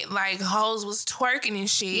upset, like hoes was twerking and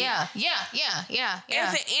shit. Yeah. At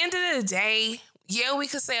the end of the day, yeah, we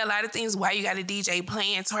could say a lot of things why you got a DJ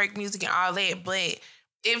playing twerk music and all that, but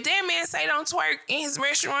if that man say don't twerk in his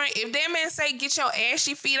restaurant, if that man say get your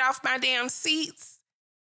ashy feet off my damn seats,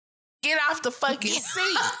 get off the fucking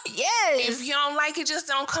seat. Yes. If you don't like it, just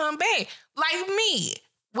don't come back. Like me,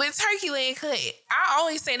 with Turkey Leg Hut, I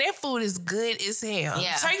always say that food is good as hell.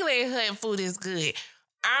 Yeah. Turkey Leg Hut food is good.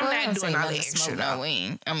 I'm not doing all that extra. No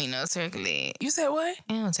wing. I mean, no turkey leg. You said what?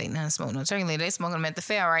 I don't take nothing to smoke no turkey leg. They smoking them at the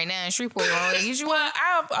fair right now in Shreveport. Well,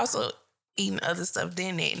 I've also eaten other stuff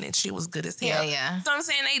than that, and she was good as hell. Yeah. So I'm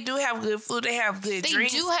saying they do have good food. They have good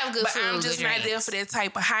drinks. They do have good food. But I'm just not there for that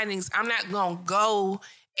type of hijinks. I'm not going to go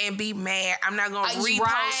and be mad. I'm not going to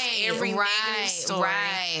repost every negative story.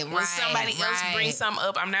 When somebody else brings something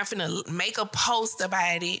up, I'm not finna make a post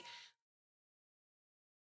about it.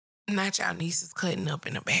 Not y'all nieces cutting up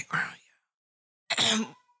in the background.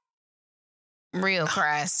 Real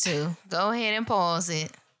cries too. Go ahead and pause it.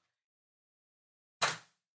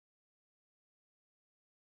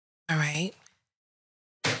 All right.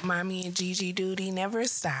 Mommy and Gigi duty never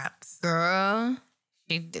stops. Girl,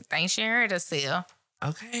 she thinks she heard herself.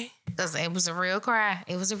 Okay. Because it was a real cry.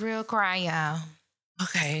 It was a real cry, y'all.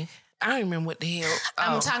 Okay. I don't remember what the hell.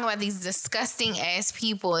 I'm talking about these disgusting ass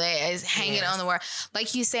people that is hanging on the wall.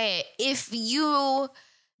 Like you said, if you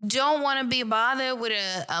don't want to be bothered with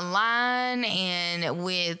a line and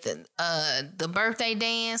with the birthday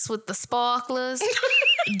dance with the sparklers,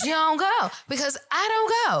 don't go. Because I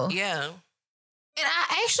don't go. Yeah. And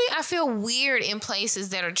I feel weird in places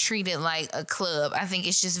that are treated like a club. I think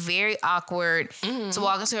it's just very awkward to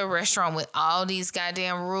walk into a restaurant with all these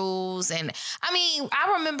goddamn rules. And I mean,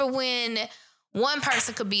 I remember when one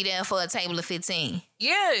person could be there for a table of 15.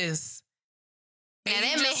 Yes. And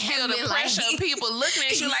that you just feel the pressure of people looking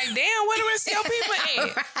at you like, damn, where the rest of your people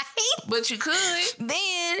at? Right? But you could.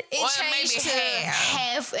 Then it changed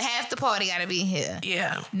to half the party got to be here.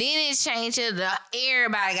 Yeah. Then it changed to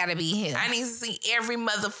everybody got to be here. I need to see every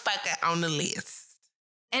motherfucker on the list.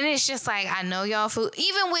 And it's just like, I know y'all food.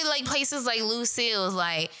 Even with like places like Lucille's,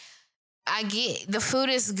 like, I get the food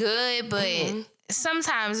is good, but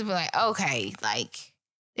sometimes it be like, okay, like,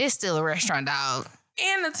 it's still a restaurant, dog.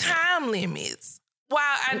 And the time limits. While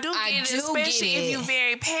I do get it, especially if you're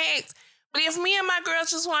very packed. But if me and my girls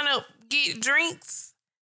just want to get drinks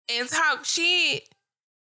and talk shit,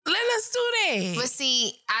 let us do that. But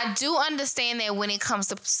see, I do understand that when it comes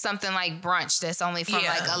to something like brunch that's only from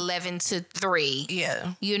like 11 to 3.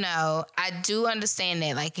 Yeah. You know, I do understand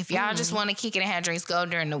that. Like, if y'all just want to kick it and have drinks, go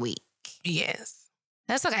during the week. Yes.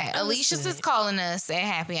 That's okay. Alicia's is calling us at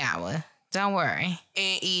happy hour. Don't worry.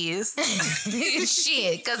 And is.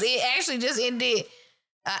 Shit, because it actually just ended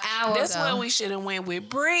an hour That's ago. where we should have went with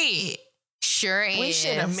Brit. Sure is. We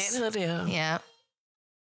should have met her there. Yeah.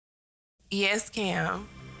 Yes, Cam.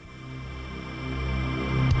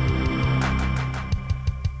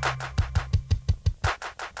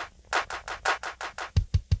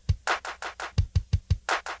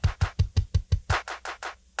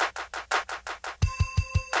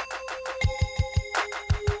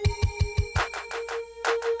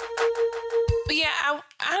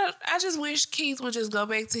 I just wish Keith would just go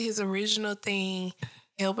back to his original thing,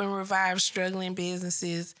 helping revive struggling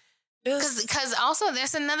businesses. Because also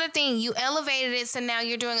there's another thing. You elevated it, so now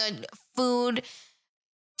you're doing a food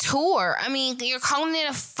tour. I mean, you're calling it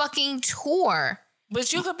a fucking tour.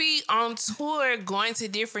 But you could be on tour going to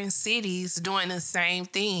different cities doing the same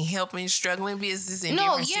thing, helping struggling businesses in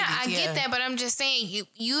different cities. I get that, but I'm just saying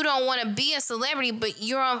you don't want to be a celebrity, but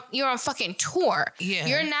you're on fucking tour. Yeah.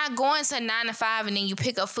 You're not going to 9 to 5 and then you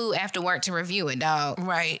pick up food after work to review it, dog.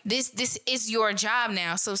 Right. This is your job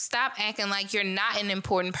now. So stop acting like you're not an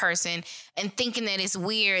important person and thinking that it's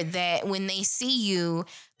weird that when they see you,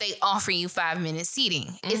 they offer you 5-minute seating.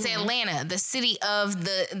 Mm-hmm. It's Atlanta, the city of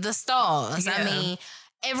the stalls. Yeah. I mean,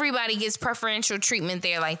 everybody gets preferential treatment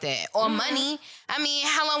there like that. Or money. I mean,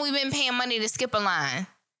 how long we been paying money to skip a line?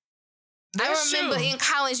 That's I remember true. in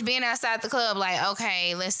college being outside the club like,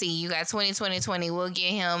 okay, let's see, you got 20. We'll get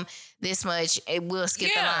him this much. We'll skip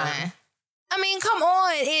the line. I mean, come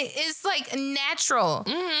on. It's like natural.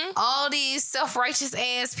 Mm-hmm. All these self-righteous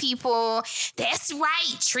ass people. That's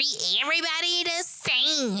right. Treat everybody the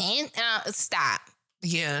same. Stop.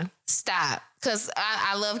 Yeah. Stop. Because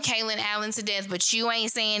I love Kaylin Allen to death, but you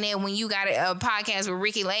ain't saying that when you got a podcast with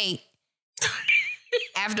Ricky Lake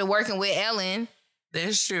after working with Ellen.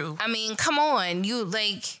 That's true. I mean, come on. You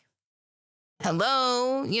like,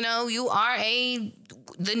 hello, you are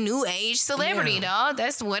the new age celebrity, dog.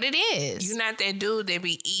 That's what it is. You're not that dude that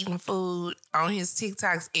be eating food on his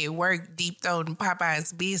TikToks at work, deep throating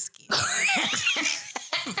Popeye's biscuits.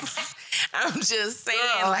 I'm just saying,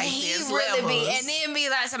 girl, like, he there's really levels. be, and then be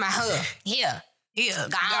like, here,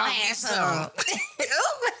 go have some.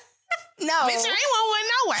 No. Bitch, I ain't want one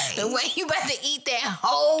no way. The way you about to eat that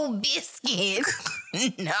whole biscuit.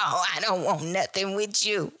 No, I don't want nothing with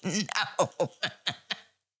you. No.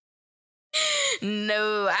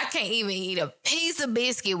 No, I can't even eat a piece of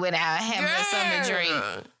biscuit without having something to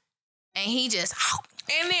drink. And he just...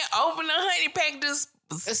 And then open the honey pack, just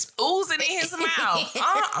oozing in his mouth.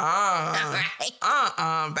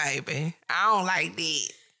 Baby. I don't like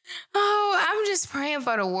that. Oh, I'm just praying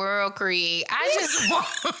for the world, Creed. I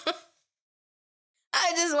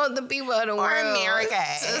just want the people of the world America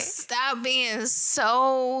to stop being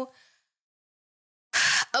so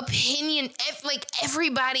like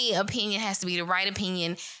everybody opinion has to be the right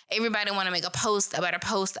opinion. Everybody want to make a post about a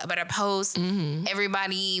post. Mm-hmm.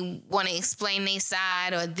 Everybody want to explain their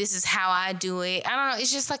side or this is how I do it. I don't know.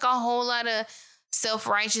 It's just like a whole lot of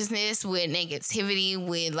self-righteousness with negativity,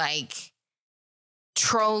 with like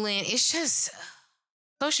trolling. It's just,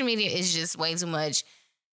 social media is just way too much.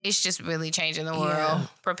 It's just really changing the world. Yeah.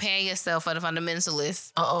 Prepare yourself for the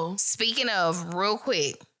fundamentalists. Uh-oh. Speaking of, real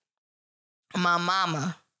quick, my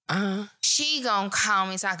mama, she gonna call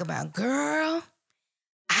me talk about, girl,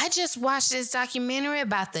 I just watched this documentary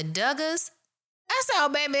about the Duggars. I said, oh,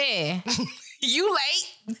 baby. You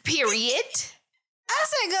late? Period. I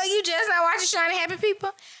said, girl, you just not watching Shiny Happy People?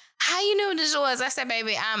 How you knew this was? I said,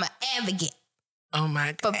 baby, I'm an advocate. Oh,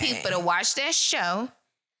 my God. For people to watch that show,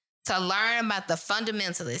 to learn about the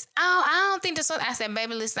fundamentalists. Oh, I don't think that's what I said,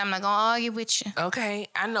 baby, listen, I'm not going to argue with you. Okay,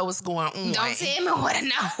 I know what's going on. Don't tell me what I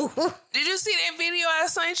know. Did you see that video I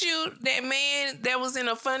sent you? That man that was in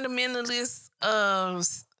a fundamentalist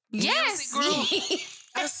music group?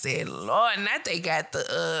 I said, Lord, now they got the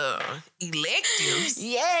electives.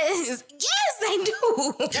 Yes, they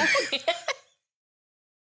do.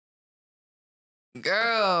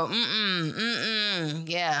 Girl,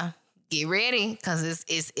 yeah. Get ready, because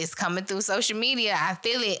it's coming through social media. I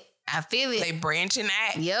feel it. They branching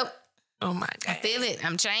out. Yep. Oh, my God. I feel it.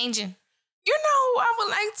 I'm changing. You know who I would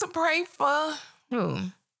like to pray for?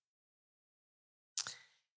 Who?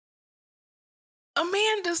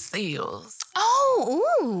 Amanda Seals. Oh,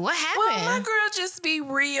 ooh, what happened? Well, my girl just be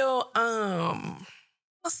real,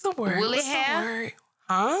 what's the word? Woolly hair?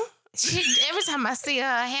 Huh? Every time I see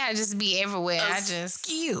her hair just be everywhere.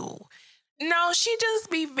 Askew. No, she just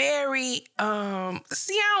be very, see,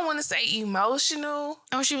 I don't want to say emotional.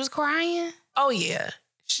 Oh, she was crying? Oh, yeah.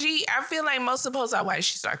 I feel like most of the posts I watch,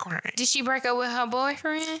 she started crying. Did she break up with her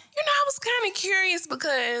boyfriend? I was kind of curious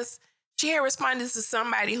because she had responded to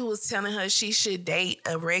somebody who was telling her she should date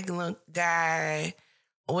a regular guy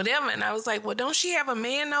or whatever. And I was like, well, don't she have a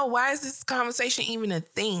man though? Why is this conversation even a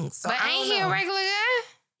thing? So but ain't he a regular guy?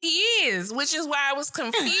 He is, which is why I was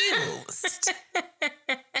confused.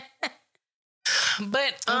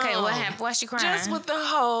 But okay, what happened? Why she crying? Just with the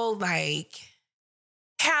whole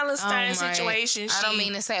Palestine situation. I don't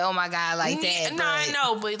mean to say, oh my God, like that. No, I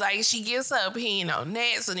know, but she gets her opinion on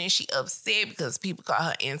that, so then she upset because people call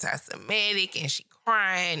her anti-Semitic, and she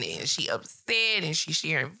crying, and she upset, and she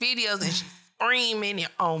sharing videos, and she's screaming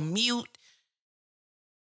and on mute.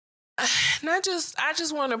 And I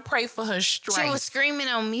just want to pray for her strength. She was screaming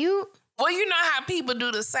on mute? Well, you know how people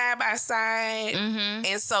do the side by side,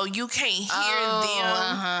 and so you can't hear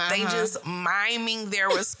them. They just miming their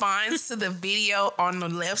response to the video on the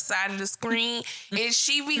left side of the screen, and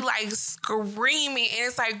she be like screaming, and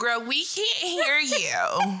it's like, girl, we can't hear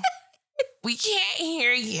you. We can't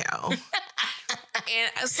hear you.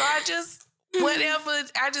 And so I just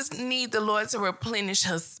need the Lord to replenish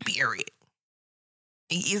her spirit.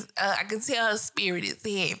 I can tell her spirit is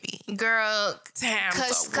heavy. Girl,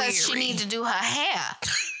 because she need to do her hair.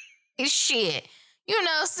 Shit. You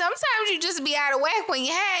know, sometimes you just be out of whack when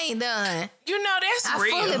your hair ain't done. You know, that's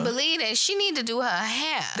real. I fully believe that she need to do her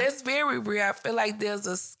hair. That's very real. I feel like there's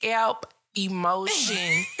a scalp,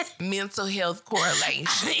 emotion, mental health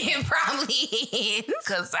correlation. It probably is.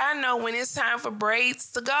 Because I know when it's time for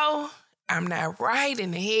braids to go, I'm not right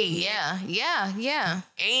in the head. Yeah.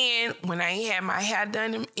 And when I ain't had my hair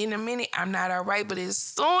done in a minute, I'm not all right. But as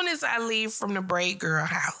soon as I leave from the braid girl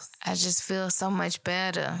house, I just feel so much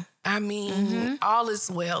better. I mean, all is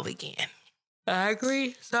well again. I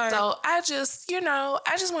agree. Sorry. So I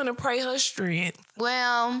just want to pray her strength.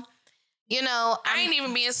 Well, you know, I ain't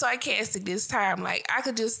even being sarcastic this time. Like, I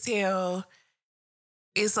could just tell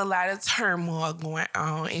it's a lot of turmoil going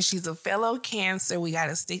on, and she's a fellow Cancer. We got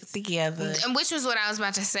to stick together. And which was what I was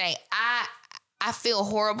about to say. I feel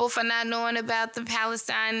horrible for not knowing about the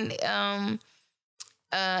Palestine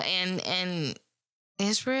and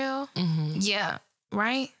Israel. Yeah,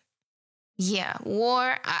 right. Yeah,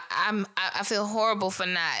 war. I feel horrible for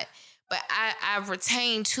not. But I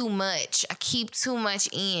retain too much. I keep too much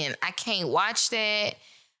in. I can't watch that.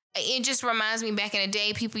 It just reminds me back in the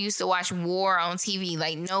day, people used to watch war on TV.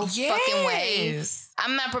 Like, no fucking way.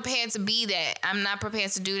 I'm not prepared to be that. I'm not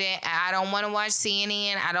prepared to do that. I don't want to watch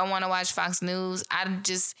CNN. I don't want to watch Fox News.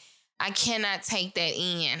 I cannot take that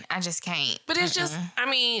in. I just can't. But it's just, I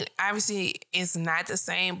mean, obviously it's not the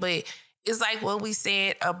same, but it's like what we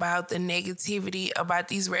said about the negativity about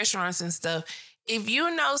these restaurants and stuff. If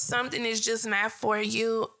you know something is just not for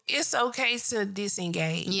you, it's okay to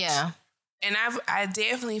disengage. Yeah. And I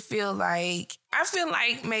definitely feel like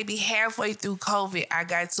maybe halfway through COVID, I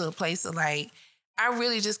got to a place of like, I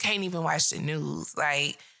really just can't even watch the news.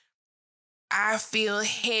 Like, I feel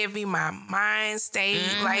heavy. My mind stayed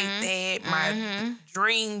like that. My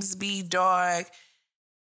dreams be dark.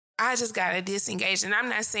 I just got to disengage. And I'm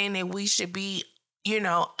not saying that we should be,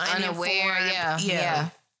 unaware. Yeah.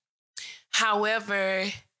 However,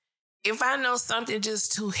 if I know something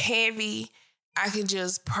just too heavy, I can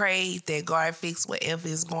just pray that God fix whatever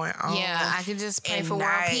is going on. Yeah, I can just pray for world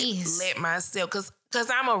peace. Let myself, because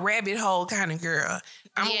I'm a rabbit hole kind of girl.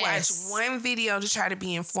 I'm going to watch one video to try to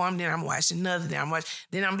be informed, then I'm watching another. Then I'm going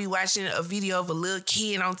to be watching a video of a little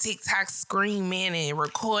kid on TikTok screaming and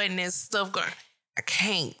recording and stuff going. I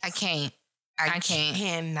can't. I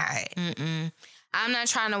cannot. I'm not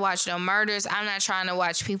trying to watch no murders. I'm not trying to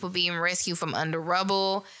watch people being rescued from under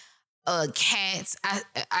rubble. Cats.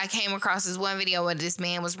 I came across this one video where this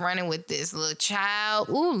man was running with this little child.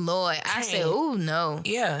 Ooh, Lord. I said, ooh, no.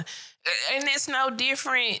 Yeah. And it's no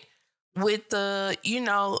different with the,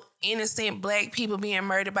 innocent black people being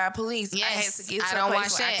murdered by police. Yes. I had to get to I don't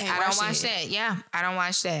watch that. I don't watch that. Yeah. I don't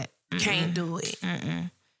watch that. Can't do it.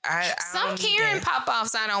 Some Karen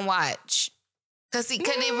pop-offs I don't watch. Cause it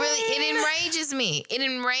enrages me. It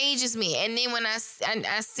enrages me. And then when I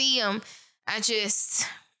see them, I just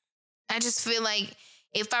feel like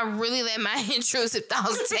if I really let my intrusive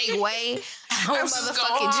thoughts take away, I would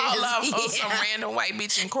motherfucking on some random white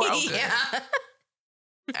bitch in Kroger. Yeah.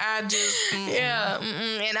 I just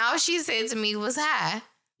And all she said to me was hi.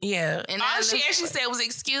 Yeah. And all she actually said was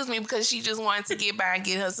excuse me because she just wanted to get by and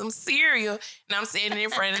get her some cereal. And I'm standing in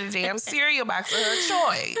front of the damn cereal box of her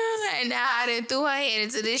choice. And now I done threw her head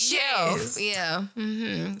into this shelf. Yeah.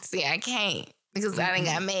 See, I can't. Because I done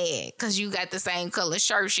got mad. Because you got the same color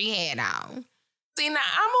shirt she had on. See, now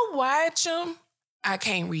I'm going to watch them. I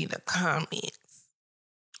can't read the comments.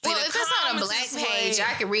 Well, if it's on a black page,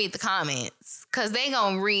 I can read the comments. Because they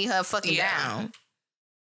going to read her fucking down.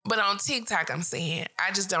 But on TikTok, I'm saying,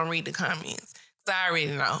 I just don't read the comments. Because I already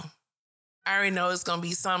know. I already know it's going to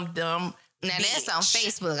be some dumb Now, that's on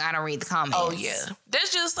Facebook. I don't read the comments. Oh, yeah.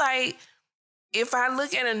 That's just like, if I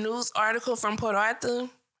look at a news article from Port Arthur,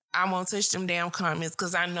 I won't touch them damn comments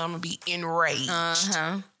because I know I'm going to be enraged.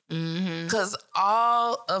 Because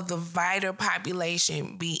all of the vital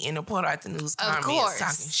population be in the Port Arthur news comments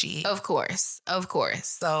talking shit. Of course.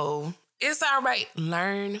 So it's all right.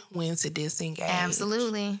 Learn when to disengage.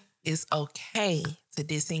 Absolutely. It's okay to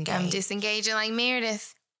disengage. I'm disengaging like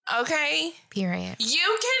Meredith. Okay? Period.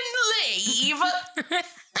 You can leave.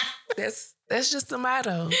 That's just a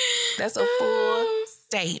motto. That's a full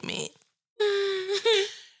statement.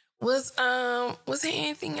 Was there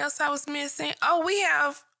anything else I was missing? Oh,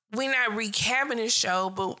 we're not recapping the show,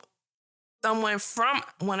 but someone from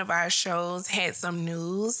one of our shows had some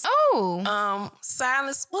news. Oh.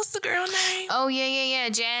 Silas, what's the girl name? Oh, yeah.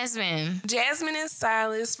 Jasmine. Jasmine and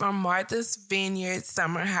Silas from Martha's Vineyard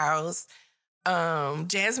Summer House.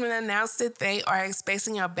 Jasmine announced that they are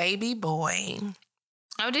expecting a baby boy.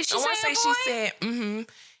 Oh, did she I want to say a boy? she said,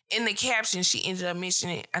 in the caption, she ended up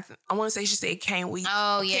mentioning, I want to say she said, can't wait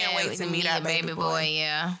to meet our baby boy.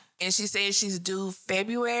 Yeah. And she said she's due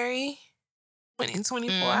February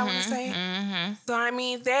 2024, I want to say. Mm-hmm. So, I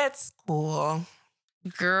mean, that's cool.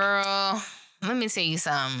 Girl, let me tell you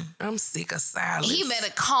something. I'm sick of Silas. He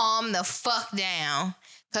better calm the fuck down.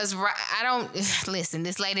 Because I don't... Listen,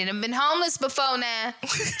 this lady done been homeless before now.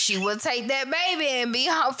 She will take that baby and be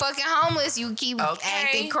fucking homeless. You keep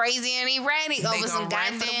acting crazy and erratic over some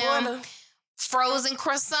goddamn frozen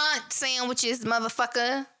croissant sandwiches,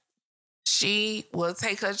 motherfucker. She will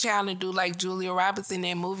take her child and do like Julia Roberts in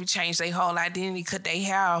that movie, change their whole identity, cut their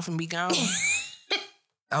hair off and be gone.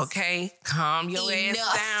 Okay? Calm your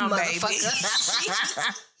ass down, baby.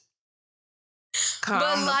 Calm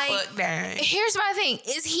the fuck down. Here's my thing.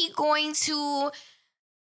 Is he going to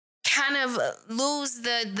kind of lose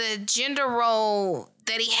the gender role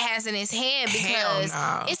that he has in his head? Because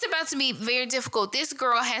it's about to be very difficult. This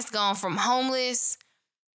girl has gone from homeless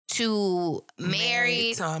to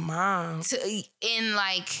married to a mom in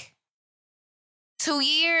like 2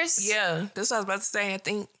 years. Yeah, that's what I was about to say. I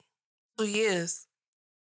think 2 years.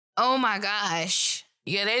 Oh my gosh.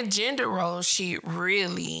 Yeah, that gender role shit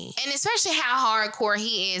really. And especially how hardcore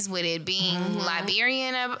he is with it being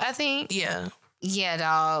Liberian, I think. Yeah. Yeah,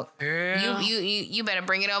 dog. Girl. You better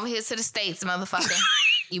bring it over here to the States, motherfucker.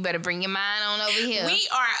 You better bring your mind on over here. We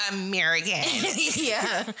are American.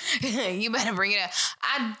 Yeah. You better bring it up.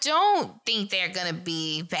 I don't think they're going to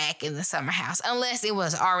be back in the summer house unless it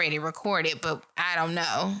was already recorded, but I don't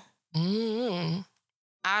know. I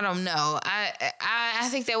don't know. I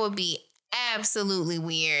think that would be absolutely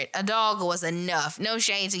weird. A dog was enough. No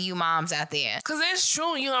shade to you moms out there. Because that's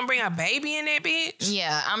true. You gonna bring a baby in that bitch?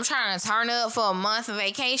 Yeah, I'm trying to turn up for a month of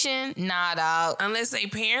vacation. Nah, dog. Unless they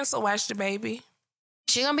parents will watch the baby.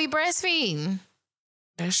 She gonna be breastfeeding.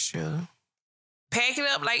 That's true. Pack it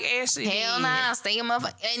up like Ashley Hell did. nah. Stay him up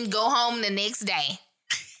and go home the next day.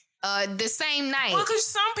 The same night. Well, because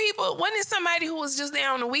some people, wasn't it somebody who was just there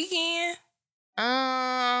on the weekend?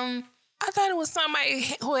 I thought it was somebody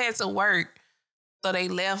who had to work. So they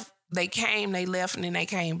left, they left, and then they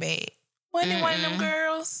came back. Wasn't it one of them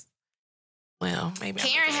girls? Well, maybe.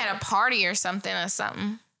 Karen had a party or something.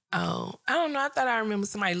 Oh, I don't know. I thought I remember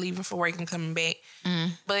somebody leaving for work and coming back.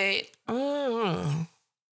 But that'd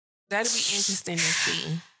be interesting to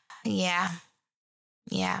see. Yeah.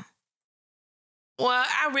 Well,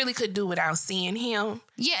 I really could do without seeing him.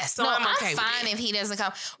 Yes, so I'm okay fine if he doesn't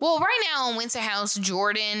come. Well, right now on Winter House,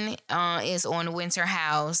 Jordan is on Winter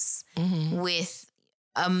House with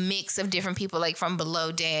a mix of different people, like from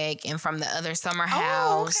Below Deck and from the other Summer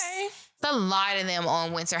House. Okay. It's a lot of them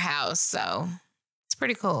on Winter House, so it's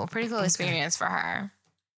pretty cool. Pretty cool experience for her.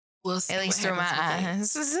 We'll see. At least through my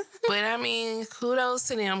eyes. But I mean, kudos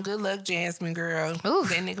to them. Good luck, Jasmine, girl. Ooh.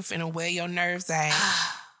 That nigga finna wear your nerves out.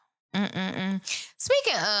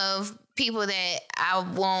 Speaking of people that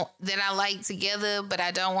I like together, but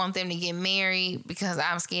I don't want them to get married because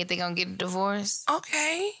I'm scared they're gonna get a divorce.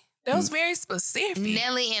 Okay. That was very specific.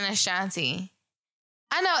 Nelly and Ashanti.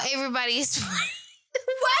 I know everybody's what?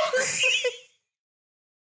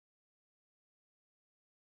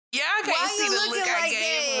 Y'all can't see the look I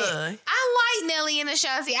gave her. I like Nelly and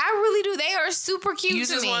Ashanti. I really do. They are super cute to me. You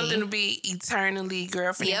just want them to be eternally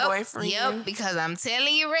girlfriend and boyfriend? Yep, because I'm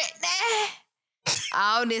telling you right now,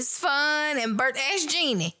 all this fun and birth-ass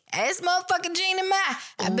Jeannie. Ass motherfucking Jeannie Ma.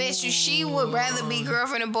 I bet you she would rather be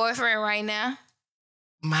girlfriend and boyfriend right now.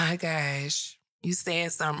 My gosh. You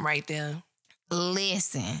said something right there.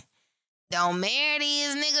 Listen. Don't marry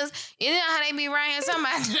these niggas. You know how they be writing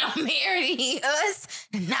somebody don't marry us?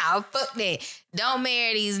 Nah, fuck that. Don't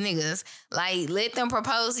marry these niggas. Like, let them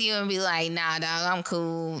propose to you and be like, nah, dog, I'm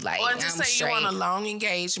cool. Like, or just I'm say straight. you want a long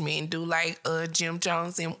engagement and do like Jim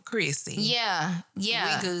Jones and Chrissy. Yeah. We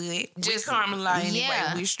good. Just we Carmela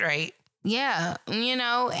anyway. We straight. Yeah, you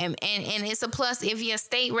know, and it's a plus if your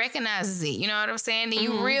state recognizes it. You know what I'm saying? Then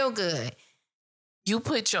you real good. You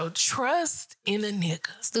put your trust in a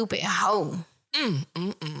nigga. Stupid hoe.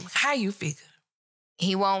 How you figure?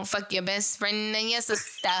 He won't fuck your best friend and your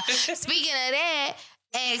sister. Speaking of that,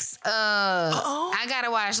 I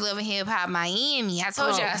gotta watch Love and Hip Hop Miami. I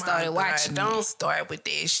told you I started watching. Don't start with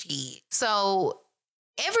that shit. So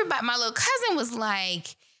everybody, my little cousin was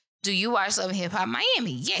like, "Do you watch Love and Hip Hop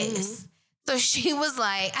Miami?" Yes. So she was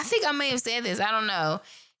like, I think I may have said this. I don't know.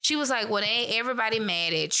 She was like, "Well, everybody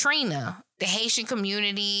mad at Trina, the Haitian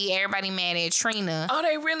community. Everybody mad at Trina." Oh,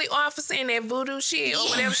 they really are for saying that voodoo shit or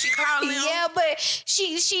whatever she called them. Yeah, but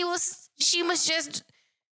she was just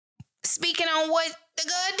speaking on what the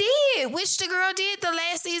girl did, which the girl did the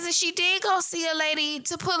last season. She did go see a lady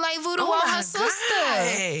to put like voodoo on her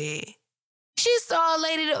sister. She saw a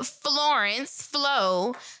lady,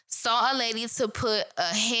 Flo, saw a lady to put a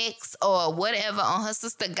hex or whatever on her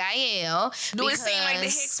sister Gael. Do it seem like the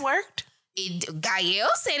hex worked? Gael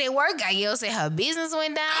said it worked. Gael said her business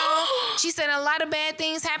went down. She said a lot of bad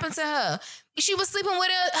things happened to her. She was sleeping with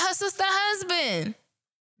her sister's husband.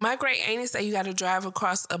 My great auntie said you got to drive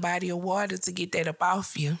across a body of water to get that up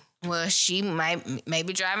off you. Well, she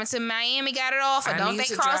maybe driving to Miami got it off. Or don't they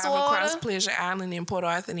cross drive water? Across Pleasure Island in Port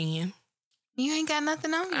Arthur then. You ain't got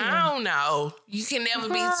nothing on you. I don't know. You can never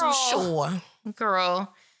be too sure.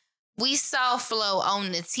 Girl, we saw Flo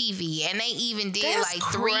on the TV, and they even did That's like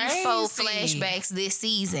 3-4 flashbacks this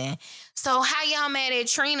season. So how y'all mad at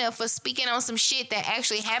Trina for speaking on some shit that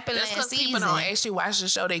actually happened last season? People don't actually watch the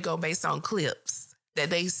show. They go based on clips that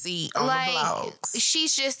they see on the blogs.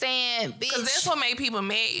 She's just saying, bitch. Because that's what made people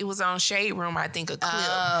mad. It was on Shade Room, I think, a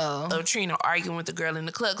clip of Trina arguing with the girl in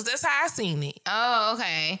the club. Because that's how I seen it. Oh,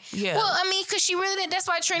 okay. Yeah. Well, I mean, because she really did. That's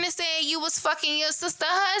why Trina said you was fucking your sister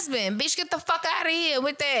husband. Bitch, get the fuck out of here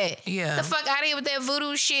with that. Yeah. The fuck out of here with that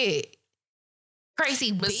voodoo shit.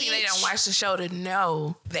 Crazy but bitch. See, they don't watch the show to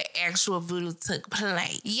know that actual voodoo took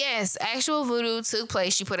place. Yes, actual voodoo took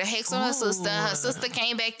place. She put a hex on her sister. Her sister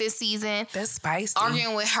came back this season. That's spicy.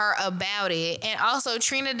 Arguing with her about it. And also,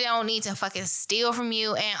 Trina don't need to fucking steal from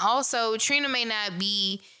you. And also, Trina may not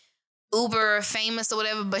be uber famous or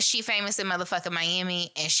whatever, but she famous in motherfucking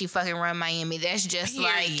Miami. And she fucking run Miami. That's just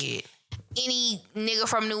like any nigga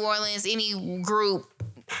from New Orleans, any group.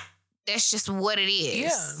 That's just what it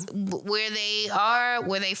is. Yeah. Where they are,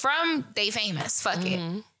 where they from, they famous. Fuck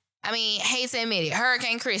it. I mean, hate to admit it,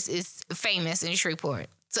 Hurricane Chris is famous in Shreveport.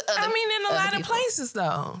 In a lot of places,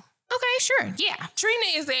 though. Okay, sure. Yeah. Trina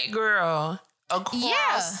is that girl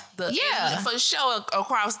across for sure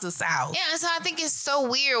across the South. Yeah, so I think it's so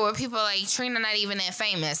weird where people are like, Trina not even that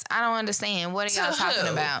famous. I don't understand. What are y'all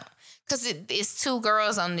talking about? Because it's two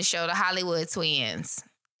girls on the show, the Hollywood Twins.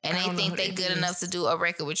 And they think they good enough to do a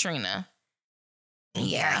record with Trina.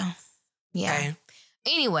 Yeah. Yeah. Okay.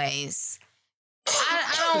 Anyways,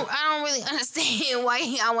 I don't really understand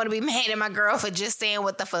why I want to be mad at my girl for just saying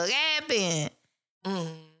what the fuck happened.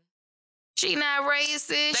 She not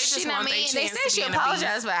racist. She not mean. They said she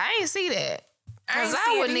apologized, but I ain't see that. Because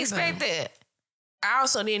I wouldn't expect that. I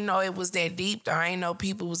also didn't know it was that deep, though. I didn't know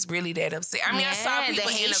people was really that upset. I mean, I saw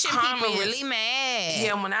people in the comments. People really mad.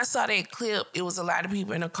 Yeah, when I saw that clip, it was a lot of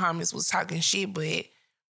people in the comments was talking shit, but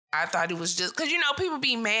I thought it was just... Because, people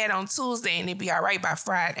be mad on Tuesday and it be all right by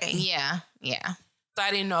Friday. Yeah. So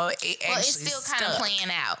I didn't know it actually Well, it's still kind of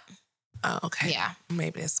playing out. Oh, okay. Yeah.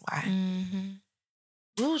 Maybe that's why.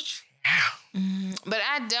 Ooh, but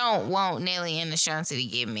I don't want Nelly and Ashanti to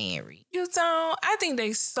get married. You don't? I think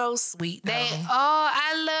they so sweet.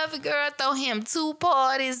 I love it, girl. Throw him 2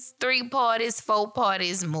 parties, 3 parties, 4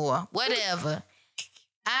 parties more. Whatever.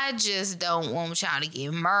 I just don't want y'all to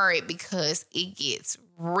get married because it gets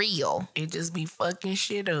real. It just be fucking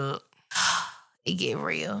shit up. It get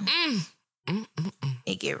real.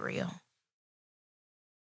 It get real.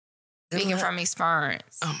 Speaking from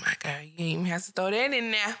experience. Oh my God. You didn't even have to throw that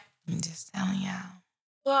in there. I'm just telling y'all.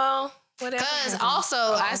 Well, whatever. Because also,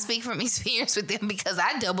 I speak from experience with them because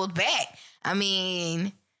I doubled back. I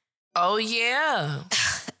mean. Oh, yeah.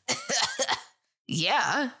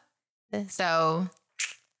 Yeah. So,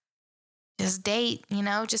 just date,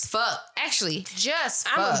 just fuck. Actually, just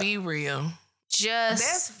fuck. I'm going to be real.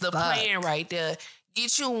 That's the plan right there.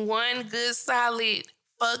 Get you one good, solid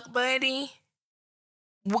fuck buddy.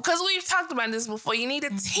 Because we've talked about this before. You need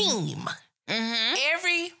a team.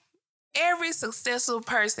 Every successful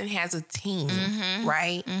person has a team,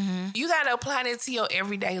 right? You got to apply that to your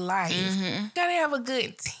everyday life. You got to have a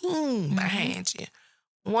good team behind you.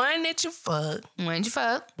 One that you fuck.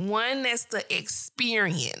 One that's the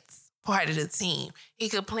experience part of the team. He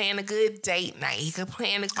could plan a good date night. He could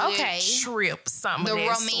plan a good trip, something the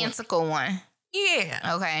romantical one.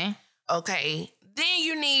 Yeah. Okay. Then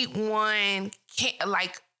you need one,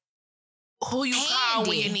 who you call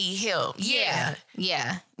when you need help. Yeah.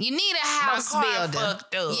 You need a house builder.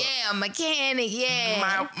 Fucked up. Yeah, mechanic.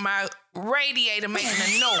 Yeah. My radiator making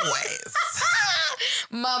a noise.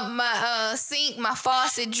 my sink, my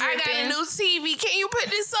faucet dripping. I got a new TV. Can you put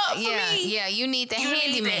this up for me? Yeah, you need the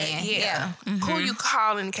handyman. Yeah. Who you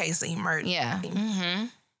call in case of emergency? Yeah. Mm-hmm.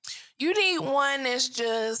 You need one that's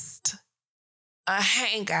just a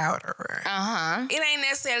hangouter. It ain't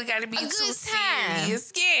necessarily got to be too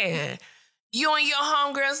serious. Yeah. You and your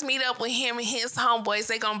homegirls meet up with him and his homeboys.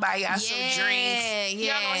 They gonna buy y'all some drinks.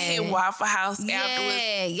 Y'all gonna hit Waffle House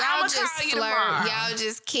afterwards. Y'all just flirt. Y'all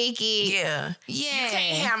just kick it. Yeah. You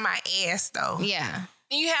can't have my ass though. Yeah.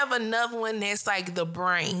 And you have another one that's like the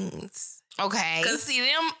brains. Okay. Cause see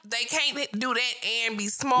them, they can't do that and be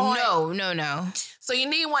smart. No. So you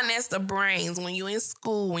need one that's the brains when you in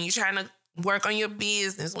school, when you're trying to work on your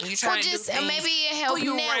business, when you're trying to do things. Maybe it help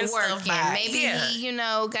networking. Maybe he,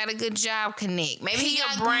 got a good job connect. Maybe he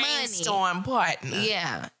got a brainstorm partner.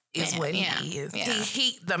 Yeah. Is what he is. Yeah.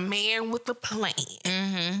 He the man with the plan.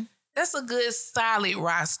 Mm-hmm. That's a good solid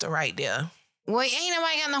roster right there. Well, ain't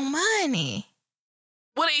nobody got no money.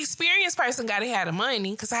 Well, the experienced person got to have the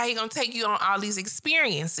money, because how he gonna take you on all these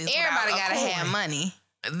experiences? Everybody got to have money.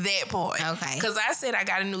 That part. Okay. Because I said I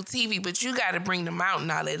got a new TV, but you got to bring them out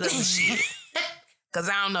and all that other shit. Because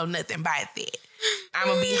I don't know nothing about that. I'm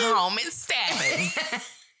going to be home at 7.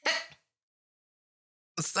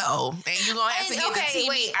 So, and you're going to have to get the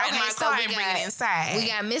TV out of my car and bring it inside. We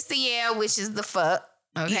got Mr. Yeah, which is the fuck.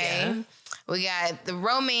 Okay. Yeah. We got the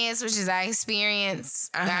romance, which is our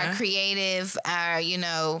experience, our creative, our,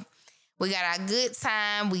 we got our good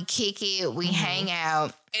time. We kick it. We hang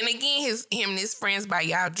out. And again, him and his friends buy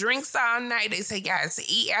y'all drinks all night. They take y'all to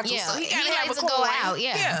eat after. Yeah, so he got to have to go out.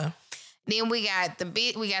 Yeah. Then we got the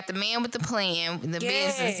man with the plan, the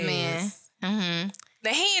businessman. Mm-hmm. The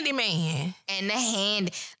handyman. And the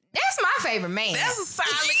hand. That's my favorite man. That's a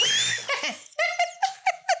solid.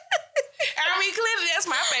 I mean, clearly that's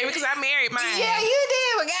my favorite because I married mine. Yeah, you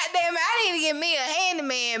did. But goddamn it, I need to get me a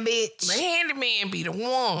handyman, bitch. The handyman be the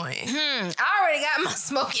one. I already got my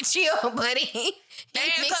smoking chill, buddy. He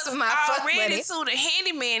mixed with my fuck buddy. Too, the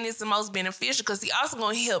handyman is the most beneficial because he also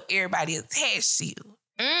gonna help everybody attach to you.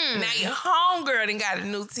 Now your homegirl done got a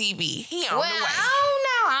new TV. He on the way.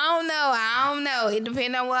 I don't know. It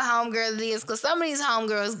depends on what homegirl it is. Because some of these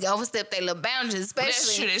homegirls overstep their little boundaries.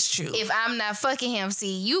 Especially that's true. If I'm not fucking him.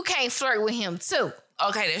 See, you can't flirt with him too.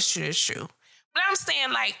 Okay, that's true. But I'm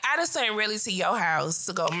saying, like, I just ain't really to your house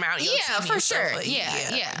to go mount your TV. For sure. Like,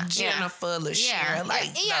 Yeah. Jennifer, LaShare,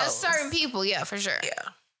 like those. Certain people, for sure.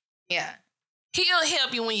 Yeah. He'll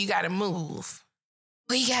help you when you gotta move.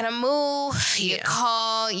 Well, you gotta move your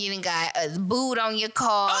car. You done got a boot on your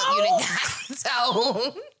car. Oh. You done got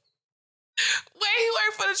towed. Where he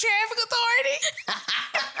work for the traffic authority?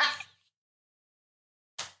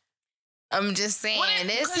 I'm just saying,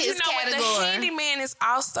 this his category. The handyman is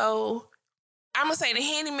also, I'm gonna say the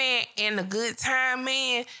handyman and the good time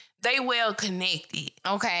man, they well connected.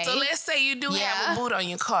 Okay. So let's say you do have a boot on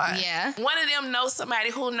your car. Yeah. One of them knows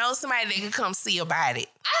somebody who knows somebody that can come see about it.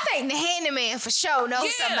 I think the handyman for sure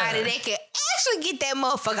knows somebody that can actually get that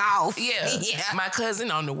motherfucker off. Yeah. My cousin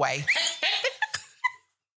on the way.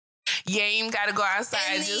 You ain't even gotta go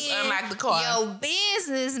outside, just unlock the car. Your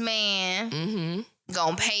businessman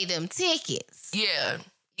gonna pay them tickets. Yeah.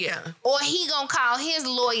 Or he gonna call his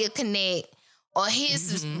lawyer connect or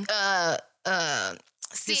his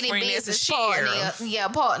city business partner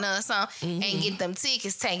or something and get them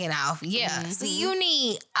tickets taken off. Yeah. See, you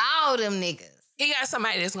need all them niggas. He got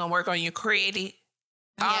somebody that's gonna work on your credit.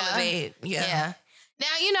 All of that. Yeah. Now,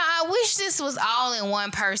 I wish this was all in one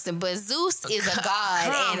person, but Zeus is a god,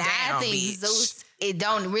 and I think Zeus, it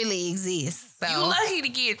don't really exist. So. You lucky to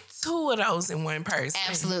get 2 of those in one person.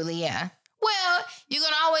 Absolutely, yeah. Well, you're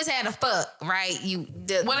gonna always have the fuck, right?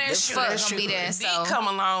 The fuck gonna be there. So come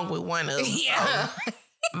along with one of them. Yeah. So.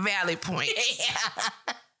 Valid point.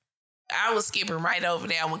 Yeah. I was skipping right over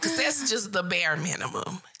that one because that's just the bare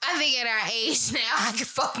minimum. I think at our age now, I can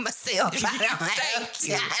fuck myself. Thank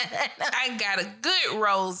you. I got a good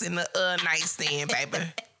rose in the nightstand,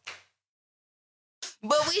 baby.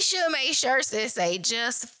 But we should make shirts that say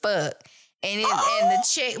 "just fuck," and the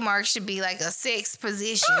check mark should be like a sex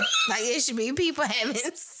position. Like it should be people having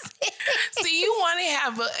sex. See, you want to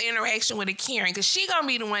have an interaction with a Karen because she gonna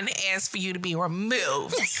be the one to ask for you to be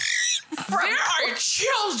removed. There are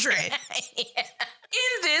children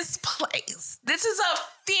in this place. This is a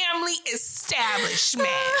family establishment.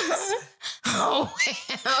 Oh,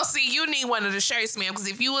 well. See, you need one of the shirts, man, because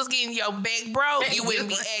if you was getting your back broke, you wouldn't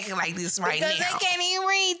be acting like this right now. Because they can't even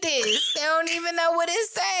read this. They don't even know what it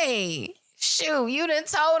say. Shoot, you done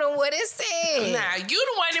told him what it said. Nah, you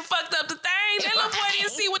the one that fucked up the thing. That little boy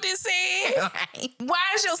didn't see what it said. Right. Why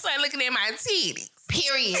is your son looking at my titties?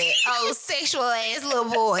 Period. Oh, sexual ass little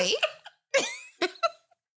boy.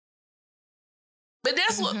 But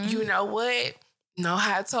that's what, you know what? Know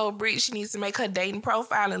how I told Brit she needs to make her dating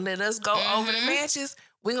profile and let us go over the matches?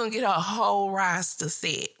 We're going to get her a whole roster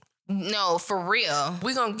set. No, for real.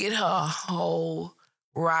 We're going to get her a whole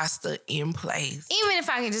roster in place. Even if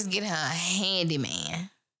I can just get her a handyman.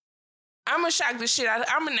 I'm going to shock the shit out of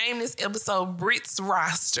her. I'm going to name this episode Brit's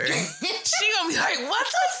Roster. She going to be like, what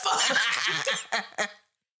the fuck?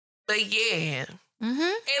 But yeah.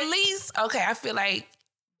 At least, okay, I feel like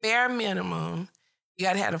bare minimum, you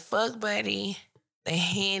got to have a fuck buddy, the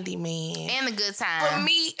handyman. And a good time. For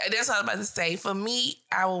me, that's what I was about to say. For me,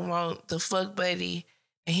 I would want the fuck buddy,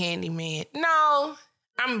 the handyman. No,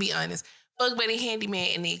 I'm going to be honest. Fuck buddy, handyman,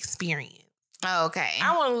 and the experience. Okay.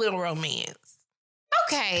 I want a little romance.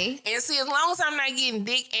 Okay. And see, as long as I'm not getting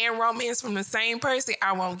dick and romance from the same person,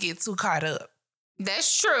 I won't get too caught up.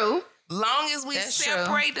 That's true. Long as we That's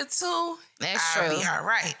separate the two, I'll be all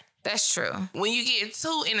right. That's true. When you get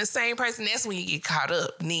two in the same person, that's when you get caught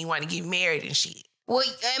up. And then you want to get married and shit. Well,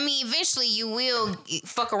 I mean, eventually you will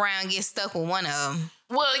fuck around and get stuck with one of them.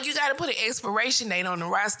 Well, you got to put an expiration date on the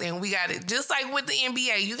roster, and we got to, just like with the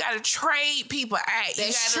NBA, you got to trade people out.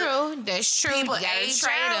 That's true. That's true. People You gotta age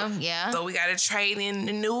trade out. them. Yeah. So we got to trade in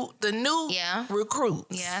the new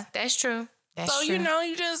recruits. Yeah, that's true. That's so, true. you know,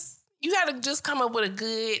 you got to just come up with a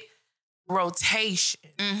good rotation.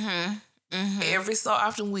 Every so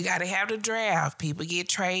often, we got to have the draft. People get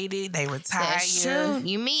traded. They retire. That's true.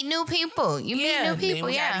 You meet new people. You meet new people, then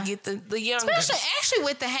we got to get the younger. Especially actually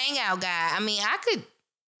with the hangout guy. I mean, I could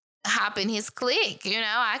hop in his clique. You know,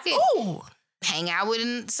 I could hang out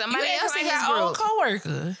with somebody else in his group. Old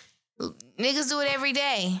coworker. Niggas do it every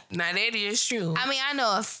day. Now, that is true. I mean, I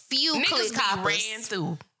know a few Niggas clique hoppers. ran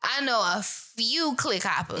through. I know a few clique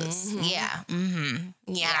hoppers. Yeah.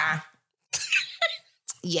 Yeah.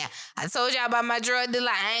 Yeah. I told y'all about my drug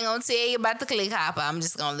dealer. I ain't gonna tell you about the clique hopper. I'm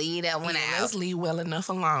just gonna leave that one out. Let's leave well enough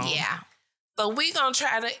alone. Yeah. So we gonna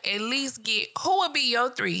try to at least get, who would be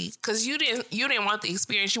your three? Because you didn't want the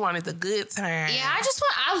experience. You wanted the good time. Yeah, I just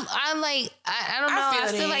want, I don't know.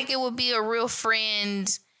 I feel like it would be a real friend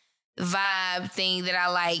vibe thing that I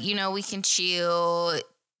like. You know, we can chill.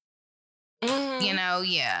 You know,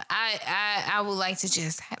 yeah. I would like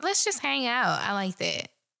to let's just hang out. I like that.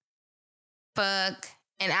 Fuck.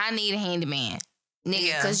 And I need a handyman.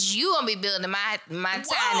 Nigga, because you gonna be building my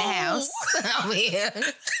tiny house over here.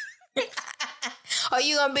 Or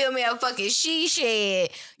you gonna build me a fucking she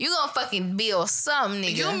shed. You gonna fucking build something,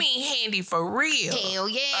 nigga. You mean handy for real? Hell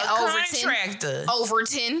yeah. A contractor.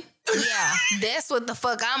 Overton. Yeah. That's what the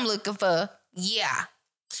fuck I'm looking for. Yeah.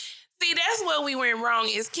 See, that's where we went wrong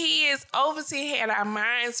as kids. Overton had our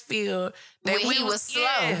minds filled that he was slow.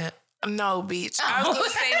 Yeah. No, bitch. I was gonna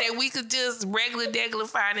say that we could just regular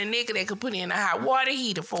find a nigga that could put in a hot water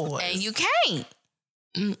heater for us. And you can't.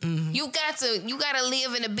 You gotta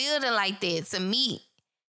live in a building like that to meet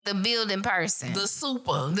the building person. The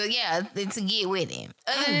super. To get with him.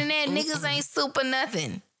 Other than that, niggas ain't super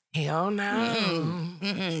nothing. Hell no.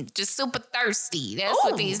 Just super thirsty. That's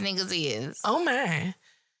what these niggas is. Oh my.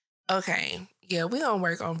 Okay. Yeah, we gonna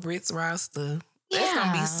work on Brit's roster. That's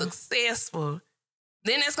gonna be successful.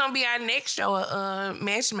 Then that's gonna be our next show,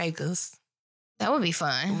 matchmakers. That would be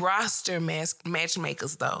fun. Roster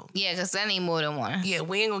matchmakers, though. Yeah, because I need more than one. Yeah,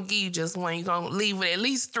 we ain't gonna give you just one. You're gonna leave with at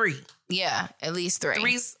least three. Yeah, at least three.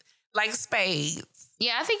 Three, like spades.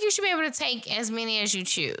 Yeah, I think you should be able to take as many as you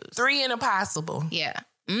choose. Three in a possible. Yeah.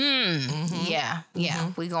 Yeah.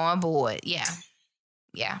 We go on board. Yeah.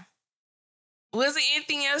 Was there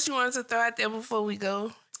anything else you wanted to throw out there before we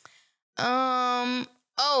go?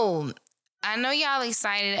 I know y'all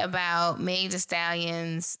excited about Meg Thee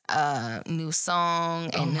Stallion's new song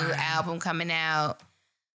and new album coming out.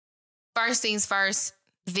 First things first,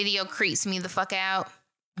 video creeps me the fuck out.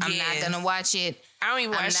 I'm not gonna watch it. I don't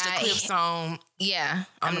even watch the clips on. Yeah,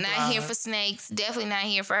 I'm not here for snakes. Definitely not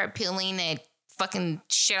here for her peeling that fucking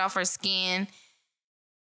shit off her skin.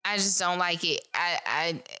 I just don't like it.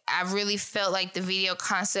 I really felt like the video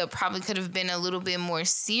concept probably could have been a little bit more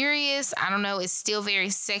serious. I don't know. It's still very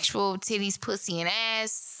sexual, titties, pussy, and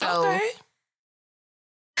ass. So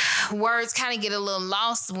words kind of get a little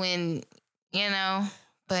lost when,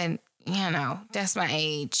 but, that's my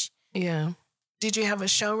age. Yeah. Did you have a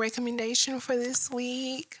show recommendation for this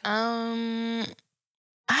week? I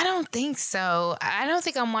don't think so. I don't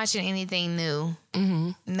think I'm watching anything new.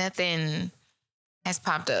 Nothing has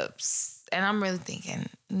popped up. And I'm really thinking,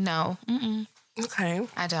 no. Okay.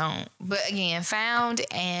 I don't. But again, Found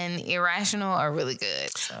and Irrational are really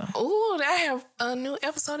good. So. Ooh, I have a new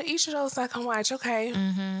episode of each of those I can watch. Okay.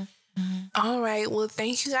 All right. Well,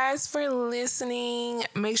 thank you guys for listening.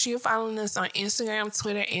 Make sure you're following us on Instagram,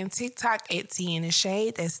 Twitter, and TikTok at Tea in the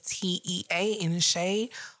Shade. That's TEA in the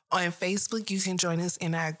Shade. On Facebook, you can join us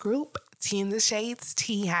in our group, Tea in the Shade's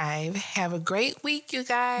Tea Hive. Have a great week, you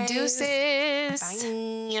guys. Deuces.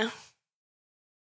 Bye.